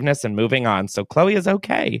about forgiveness and moving on, so Khloe is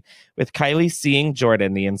okay with Kylie seeing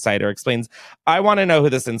Jordyn. The insider explains, I want to know who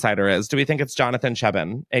this insider is. Do we think it's Jonathan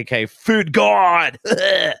Cheban, aka Food God?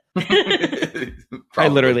 I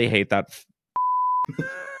literally hate that.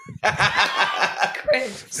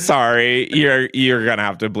 Sorry, you're gonna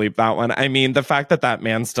have to bleep that one. I mean, the fact that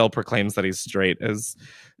man still proclaims that he's straight is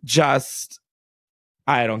just,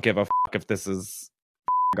 I don't give a fuck if this is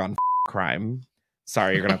on crime.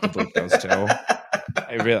 Sorry, you're gonna have to bleep those two.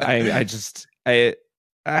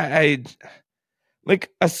 I like,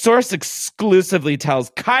 a source exclusively tells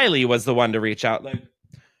Kylie was the one to reach out. Like,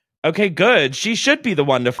 okay, good. She should be the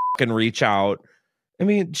one to fucking reach out. I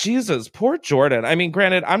mean, Jesus, poor Jordyn. I mean,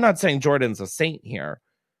 granted, I'm not saying Jordyn's a saint here,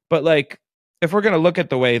 but like, if we're going to look at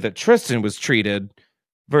the way that Tristan was treated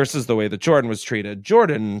versus the way that Jordyn was treated,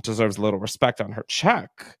 Jordyn deserves a little respect on her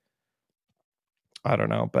check. I don't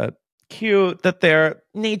know, but cute that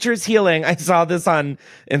nature's healing. I saw this on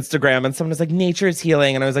Instagram and someone was like, nature's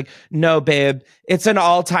healing. And I was like, no, babe, it's an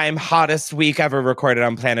all-time hottest week ever recorded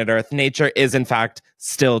on planet Earth. Nature is, in fact,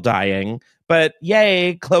 still dying. But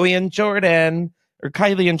yay, Khloe and Jordyn. Or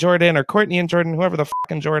Kylie and Jordyn, or Kourtney and Jordyn, whoever the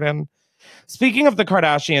fucking Jordyn. Speaking of the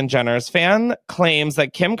Kardashian-Jenners, fan claims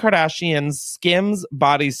that Kim Kardashian's Skims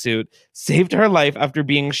bodysuit saved her life after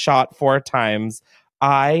being shot 4 times.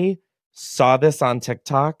 I saw this on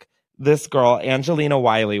TikTok. This girl, Angelina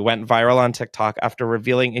Wiley, went viral on TikTok after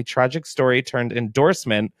revealing a tragic story turned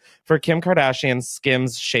endorsement for Kim Kardashian's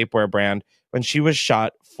Skims shapewear brand when she was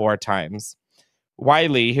shot 4 times.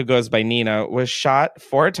 Wiley, who goes by Nina, was shot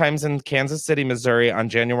 4 times in Kansas City, Missouri on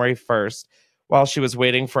January 1st while she was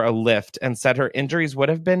waiting for a lift, and said her injuries would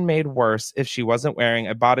have been made worse if she wasn't wearing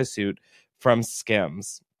a bodysuit from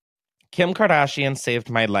Skims. Kim Kardashian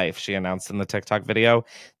saved my life, she announced in the TikTok video.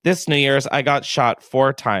 This New Year's, I got shot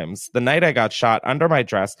 4 times. The night I got shot, under my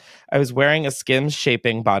dress, I was wearing a Skims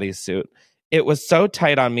shaping bodysuit. It was so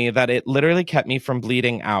tight on me that it literally kept me from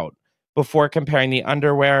bleeding out. Before comparing the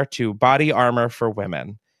underwear to body armor for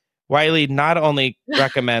women. Wiley not only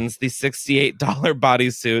recommends the $68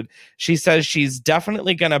 bodysuit, she says she's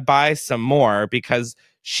definitely going to buy some more because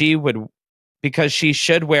she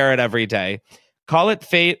should wear it every day. Call it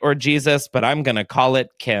fate or Jesus, but I'm going to call it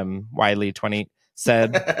Kim, Wiley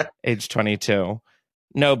said, age 22.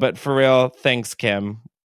 No, but for real, thanks, Kim.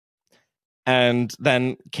 And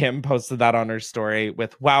then Kim posted that on her story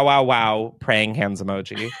with wow, wow, wow, praying hands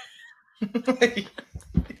emoji.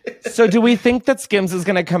 So do we think that Skims is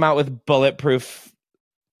going to come out with bulletproof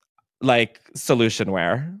like solution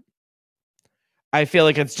wear? I feel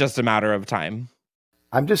like it's just a matter of time.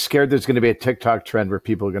 I'm just scared there's going to be a TikTok trend where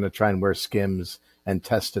people are going to try and wear Skims and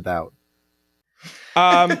test it out.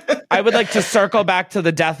 I would like to circle back to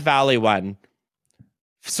the Death Valley one.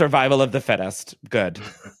 Survival of the fittest. Good.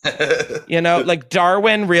 You know, like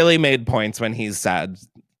Darwin really made points when he said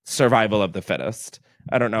survival of the fittest.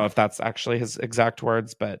 I don't know if that's actually his exact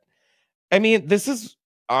words, but I mean, this is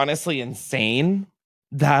honestly insane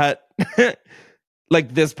that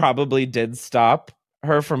like this probably did stop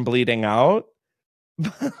her from bleeding out.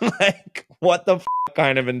 Like, what the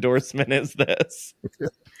kind of endorsement is this?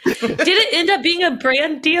 Did it end up being a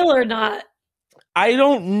brand deal or not? I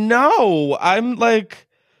don't know. I'm like,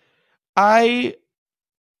 what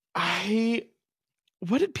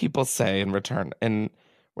did people say in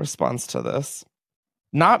response to this?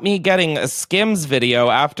 Not me getting a Skims video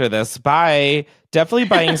after this. Bye. Definitely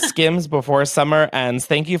buying Skims before summer ends.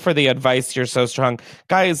 Thank you for the advice. You're so strong.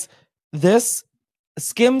 Guys, this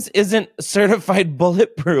Skims isn't certified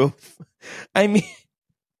bulletproof. I mean,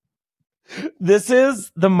 this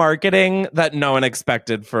is the marketing that no one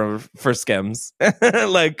expected for Skims.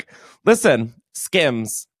 Like, listen,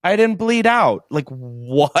 Skims, I didn't bleed out. Like,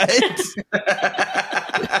 what?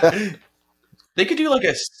 They could do like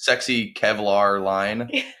a sexy Kevlar line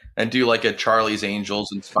and do like a Charlie's Angels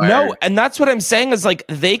inspired. No, and that's what I'm saying is like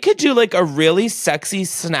they could do like a really sexy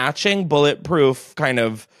snatching bulletproof kind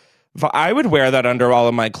of. I would wear that under all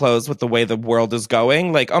of my clothes with the way the world is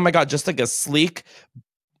going. Like, oh my God, just like a sleek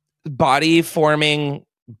body forming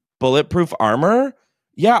bulletproof armor.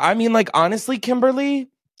 Yeah, I mean, like, honestly, Kimberly,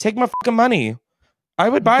 take my fucking money. I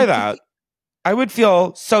would buy that. I would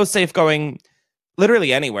feel so safe going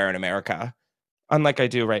literally anywhere in America, unlike I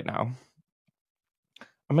do right now.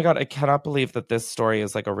 Oh my God, I cannot believe that this story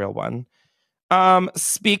is like a real one.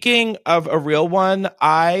 Speaking of a real one,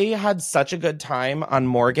 I had such a good time on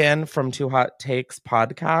Morgan from Two Hot Takes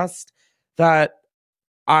podcast that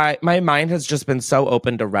my mind has just been so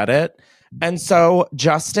open to Reddit. And so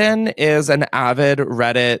Justin is an avid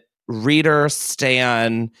Reddit reader,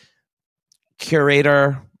 stan,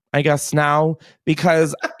 curator, I guess now,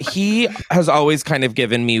 because he has always kind of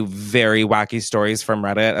given me very wacky stories from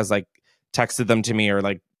Reddit as like texted them to me or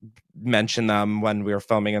like mentioned them when we were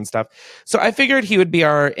filming and stuff. So I figured he would be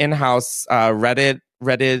our in-house Redditor.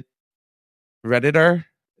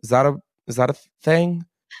 Is that a thing?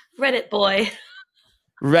 Reddit boy.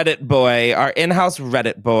 Reddit boy, our in-house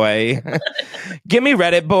Reddit boy. Give me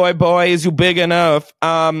Reddit boy, is you big enough?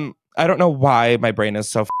 I don't know why my brain is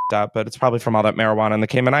so f***ed up, but it's probably from all that marijuana in the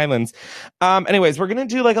Cayman Islands. Anyways, we're going to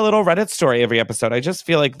do like a little Reddit story every episode. I just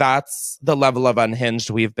feel like that's the level of unhinged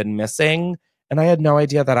we've been missing. And I had no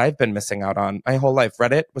idea that I've been missing out on my whole life.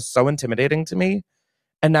 Reddit was so intimidating to me.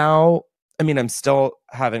 And now, I mean, I'm still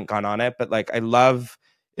haven't gone on it, but like, I love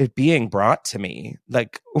it being brought to me.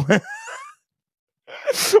 Like,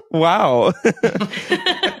 wow.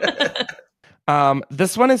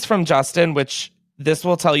 This one is from Justin, which this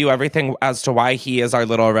will tell you everything as to why he is our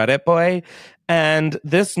little Reddit boy. And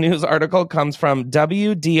this news article comes from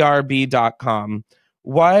WDRB.com.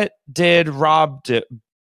 What did RobBite.com?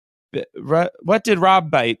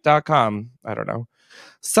 I don't know.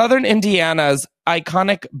 Southern Indiana's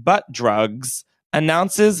iconic butt drugs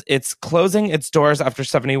announces it's closing its doors after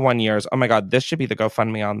 71 years. Oh my God, this should be the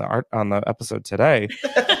GoFundMe on the episode today.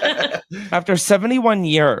 After 71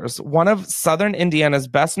 years, one of Southern Indiana's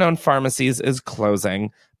best-known pharmacies is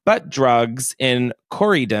closing. Butt Drugs in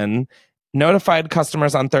Corydon notified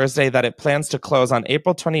customers on Thursday that it plans to close on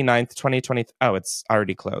April 29th, 2020. Oh, it's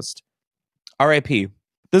already closed. RIP.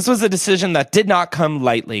 This was a decision that did not come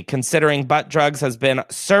lightly, considering Butt Drugs has been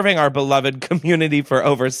serving our beloved community for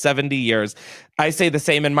over 70 years. I say the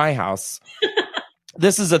same in my house.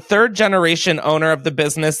 This is a third-generation owner of the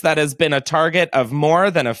business that has been a target of more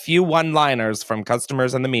than a few one-liners from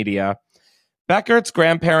customers and the media. Beckert's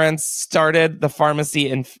grandparents started the pharmacy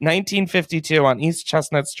in 1952 on East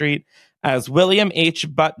Chestnut Street as William H.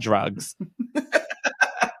 Butt Drugs.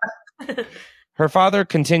 Her father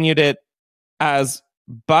continued it as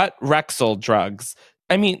Butt Rexel Drugs.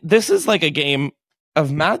 I mean, this is like a game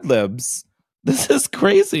of Mad Libs. This is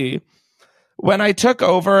crazy. When I took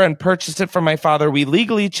over and purchased it from my father, we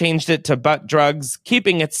legally changed it to Butt Drugs,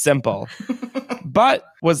 keeping it simple. Butt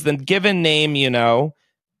was the given name, you know.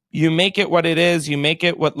 You make it what it is. You make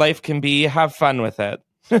it what life can be. Have fun with it.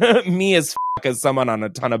 Me as someone on a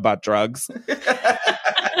ton of butt drugs.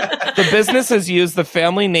 The business has used the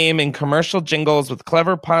family name in commercial jingles with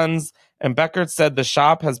clever puns, and Beckert said the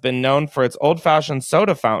shop has been known for its old-fashioned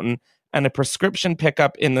soda fountain and a prescription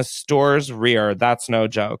pickup in the store's rear. That's no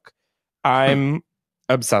joke. I'm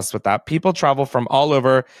obsessed with that. People travel from all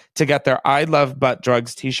over to get their I Love Butt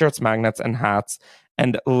Drugs t-shirts, magnets, and hats.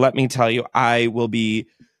 And let me tell you, I will be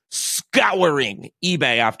scouring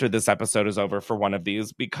eBay after this episode is over for one of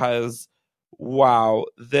these because, wow,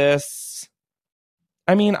 this...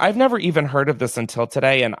 I mean, I've never even heard of this until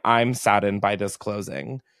today, and I'm saddened by this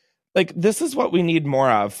closing. Like, this is what we need more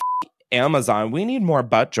of. Amazon, we need more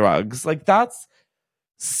butt drugs. Like, that's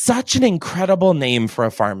such an incredible name for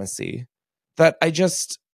a pharmacy that I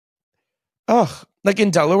just, like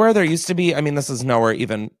in Delaware, there used to be, I mean, this is nowhere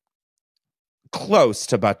even close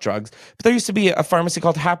to butt drugs. But there used to be a pharmacy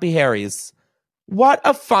called Happy Harry's. What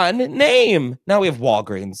a fun name. Now we have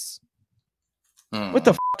Walgreens. What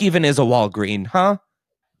the even is a Walgreen, huh?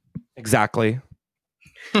 Exactly.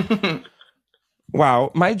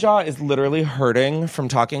 Wow, my jaw is literally hurting from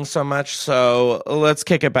talking so much, so let's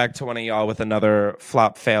kick it back to one of y'all with another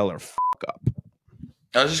flop, fail, or up.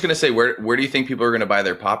 I was just going to say, where do you think people are going to buy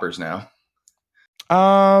their poppers now?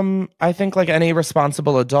 I think like any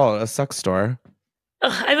responsible adult, a sex store.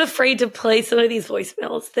 Ugh, I'm afraid to play some of these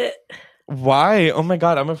voicemails that... Why? Oh my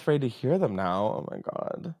God, I'm afraid to hear them now. Oh my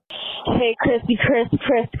God. Hey, Chris.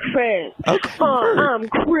 Okay. I'm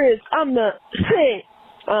Chris. I'm the sick.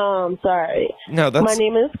 Sorry. No, that's... My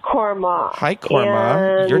name is Karma. Hi,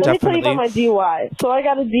 Karma. You're let definitely... me tell you about my DUI. So I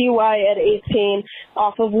got a DUI at 18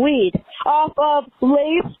 off of weed. Off of a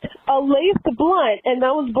laced blunt. And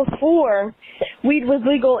that was before weed was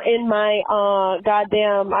legal in my,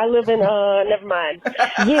 I live in, never mind.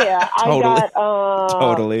 Yeah,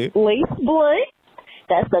 Totally. I got, laced blunt.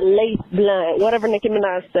 That's a lace blunt, whatever Nicki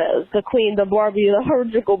Minaj says. The queen, the Barbie, the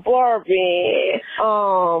surgical Barbie.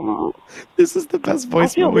 This is the best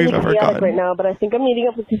voicemail we've ever gotten. Right now, but I think I'm meeting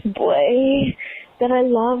up with this boy that I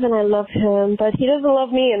love, and I love him, but he doesn't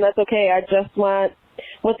love me, and that's okay. I just want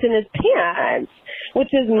what's in his pants, which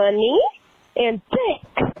is money and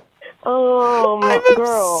dick. Girl,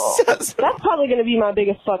 that's probably gonna be my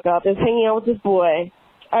biggest fuck up is hanging out with this boy.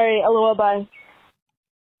 All right, LOL, bye.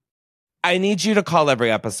 I need you to call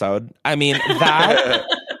every episode. I mean, that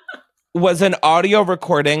was an audio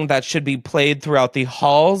recording that should be played throughout the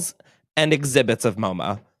halls and exhibits of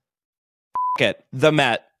MoMA. It, the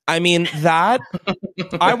Met. I mean, that,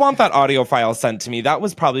 I want that audio file sent to me. That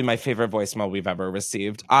was probably my favorite voicemail we've ever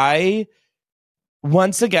received.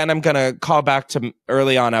 Once again, I'm going to call back to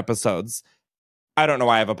early on episodes. I don't know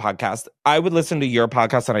why I have a podcast. I would listen to your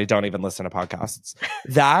podcast and I don't even listen to podcasts.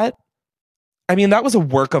 That was a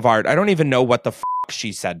work of art. I don't even know what the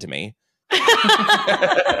she said to me.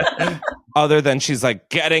 Other than she's like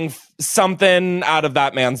getting something out of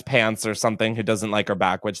that man's pants or something who doesn't like her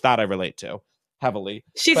back, which that I relate to heavily.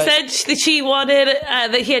 She said she wanted,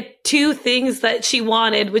 that he had two things that she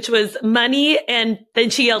wanted, which was money and then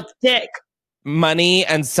she yelled dick. Money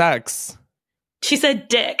and sex. She said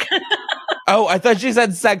dick. Oh, I thought she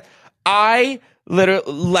said sex.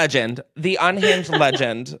 Legend, the unhinged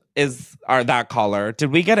legend is that caller.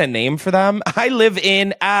 Did we get a name for them? I live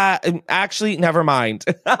in actually never mind.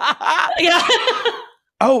 Yeah.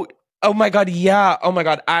 Oh my God, yeah. Oh my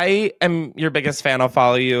God, I am your biggest fan. I'll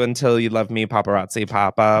follow you until you love me, paparazzi.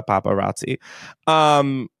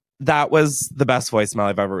 That was the best voicemail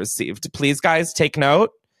I've ever received. Please, guys, take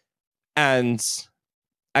note and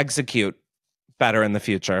execute better in the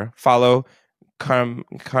future. Follow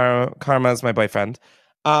Karma is my boyfriend.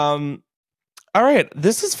 All right.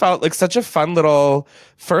 This has felt like such a fun little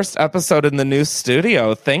first episode in the new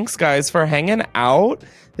studio. Thanks, guys, for hanging out.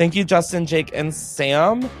 Thank you, Justin, Jake, and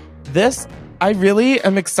Sam. I really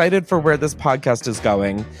am excited for where this podcast is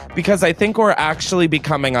going because I think we're actually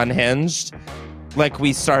becoming unhinged like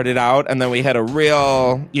we started out, and then we had a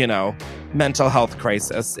real, mental health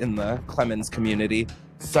crisis in the Clemens community.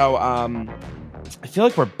 So, I feel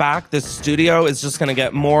like we're back. This studio is just going to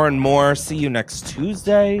get more and more. See you next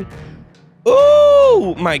Tuesday.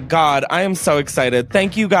 Ooh, my God. I am so excited.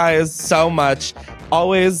 Thank you guys so much.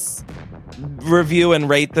 Always review and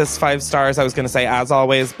rate this 5 stars. I was going to say as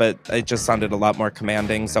always, but it just sounded a lot more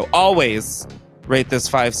commanding. So always rate this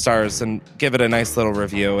 5 stars and give it a nice little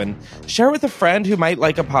review and share with a friend who might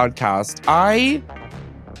like a podcast. I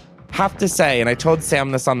have to say, and I told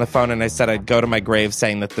Sam this on the phone, and I said I'd go to my grave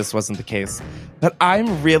saying that this wasn't the case, but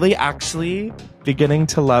I'm really actually beginning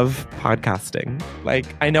to love podcasting. Like,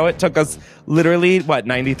 I know it took us literally,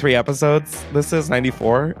 93 episodes? This is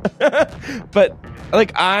 94? But,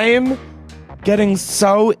 I'm getting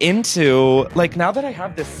so into, now that I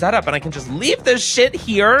have this setup and I can just leave this shit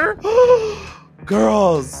here,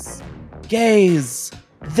 girls, gays,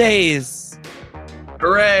 theys.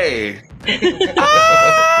 Hooray!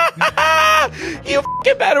 You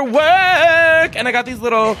fucking better work. And I got these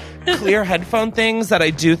little clear headphone things that I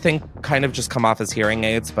do think kind of just come off as hearing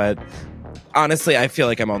aids, but honestly I feel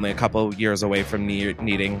like I'm only a couple years away from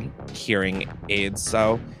needing hearing aids.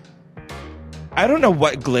 So I don't know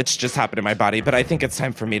what glitch just happened in my body, but I think it's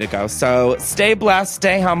time for me to go. So stay blessed,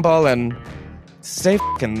 stay humble, and stay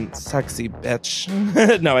fucking sexy, bitch.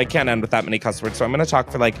 No, I can't end with that many cuss words, so I'm going to talk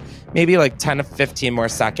for maybe 10 to 15 more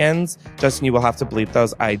seconds. Justin, you will have to bleep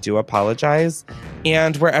those. I do apologize.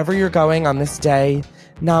 And wherever you're going on this day,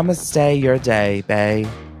 namaste your day, bae.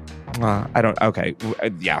 I don't. Okay.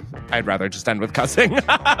 Yeah. I'd rather just end with cussing.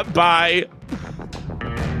 Bye.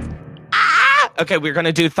 Okay. We're going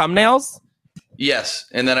to do thumbnails. Yes.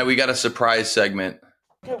 And then we got a surprise segment.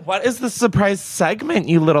 What is the surprise segment,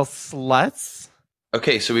 you little sluts?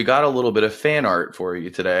 Okay. So we got a little bit of fan art for you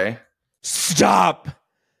today. Stop.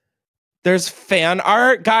 There's fan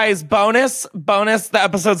art. Guys, bonus. The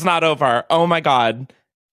episode's not over. Oh my God.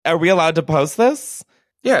 Are we allowed to post this?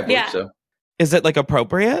 Yeah, I believe so. Is it like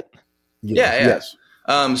appropriate? Yeah.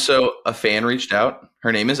 So a fan reached out.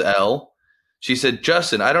 Her name is Elle. She said,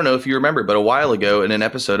 Justin, I don't know if you remember, but a while ago in an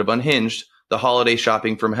episode of Unhinged, the Holiday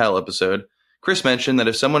Shopping from Hell episode, Chris mentioned that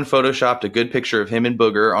if someone photoshopped a good picture of him and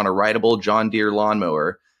Booger on a rideable John Deere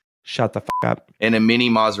lawnmower, shut the fuck up, and a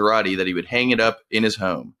mini Maserati, that he would hang it up in his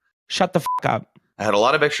home. Shut the fuck up. I had a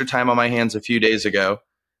lot of extra time on my hands a few days ago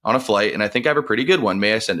on a flight, and I think I have a pretty good one.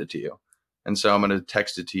 May I send it to you? And so I'm going to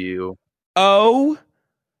text it to you. Oh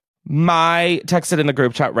my, text it in the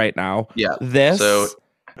group chat right now. Yeah. This. So,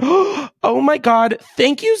 oh my God.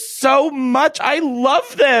 Thank you so much. I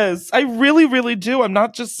love this. I really, really do. I'm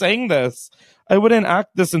not just saying this. I wouldn't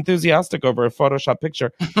act this enthusiastic over a Photoshop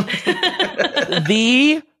picture.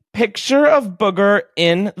 The picture of Booger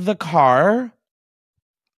in the car.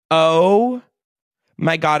 Oh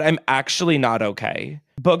my God. I'm actually not okay.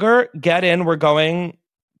 Booger, get in. We're going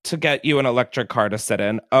to get you an electric car to sit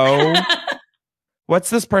in. Oh, what's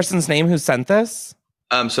this person's name who sent this?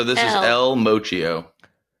 So this is Elle Mochio.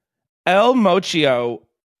 Elle Mochio,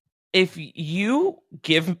 if you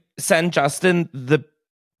send Justin the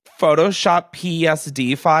Photoshop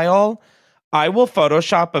PSD file, I will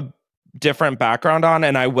Photoshop a different background on,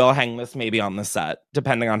 and I will hang this maybe on the set,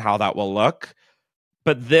 depending on how that will look.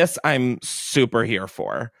 But this I'm super here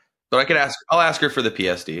for. But I'll ask her for the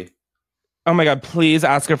PSD. Oh my God, please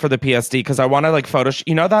ask her for the PSD, because I want to like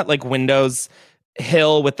you know that like Windows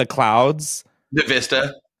hill with the clouds? The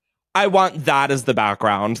Vista? I want that as the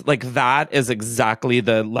background. Like that is exactly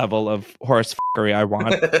the level of horse fuckery I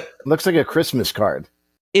want. Looks like a Christmas card.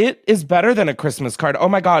 It is better than a Christmas card. Oh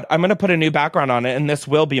my God, I'm going to put a new background on it, and this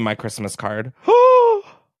will be my Christmas card.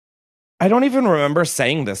 I don't even remember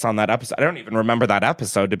saying this on that episode. I don't even remember that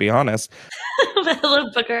episode, to be honest. I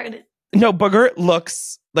love Booger in it. No, Booger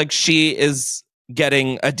looks like she is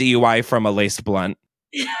getting a DUI from a laced blunt.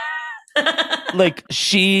 Like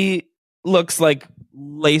she looks like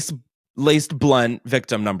laced blunt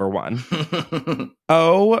victim number one.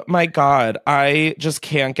 Oh my God. I just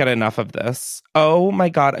can't get enough of this. Oh my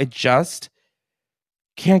God. I just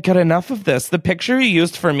can't get enough of this. The picture you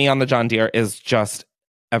used for me on the John Deere is just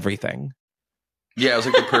everything. Yeah, it was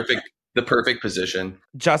like the perfect position.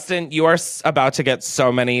 Justin, you are about to get so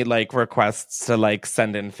many like requests to like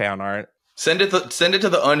send in fan art. Send it to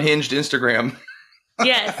the Unhinged Instagram.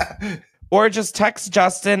 Yes. Or just text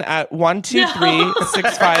Justin at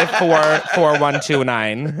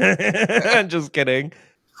 123-654-4129. Just kidding.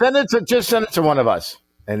 Send it to one of us,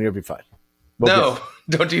 and you'll be fine. Don't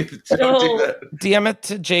do that. DM it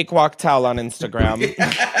to Jake Wachtel on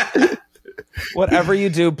Instagram. Whatever you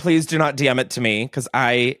do, please do not DM it to me, because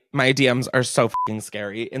my DMs are so fucking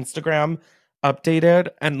scary. Instagram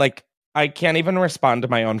updated, and like I can't even respond to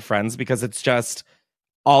my own friends because it's just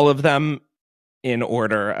all of them in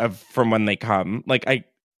order from when they come. Like I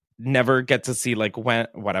never get to see like when,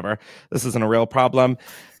 whatever. This isn't a real problem.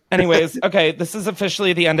 Anyways, okay, this is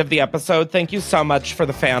officially the end of the episode. Thank you so much for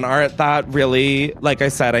the fan art. That really, like I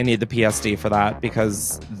said, I need the PSD for that,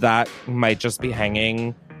 because that might just be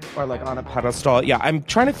hanging or like on a pedestal. Yeah, I'm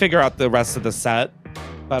trying to figure out the rest of the set,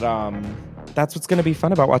 but that's what's going to be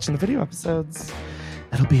fun about watching the video episodes.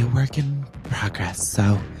 It'll be a work in progress.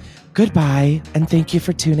 So goodbye, and thank you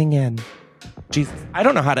for tuning in. Jesus, I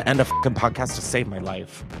don't know how to end a fucking podcast to save my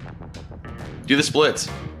life. Do the splits.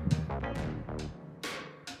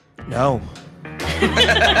 No.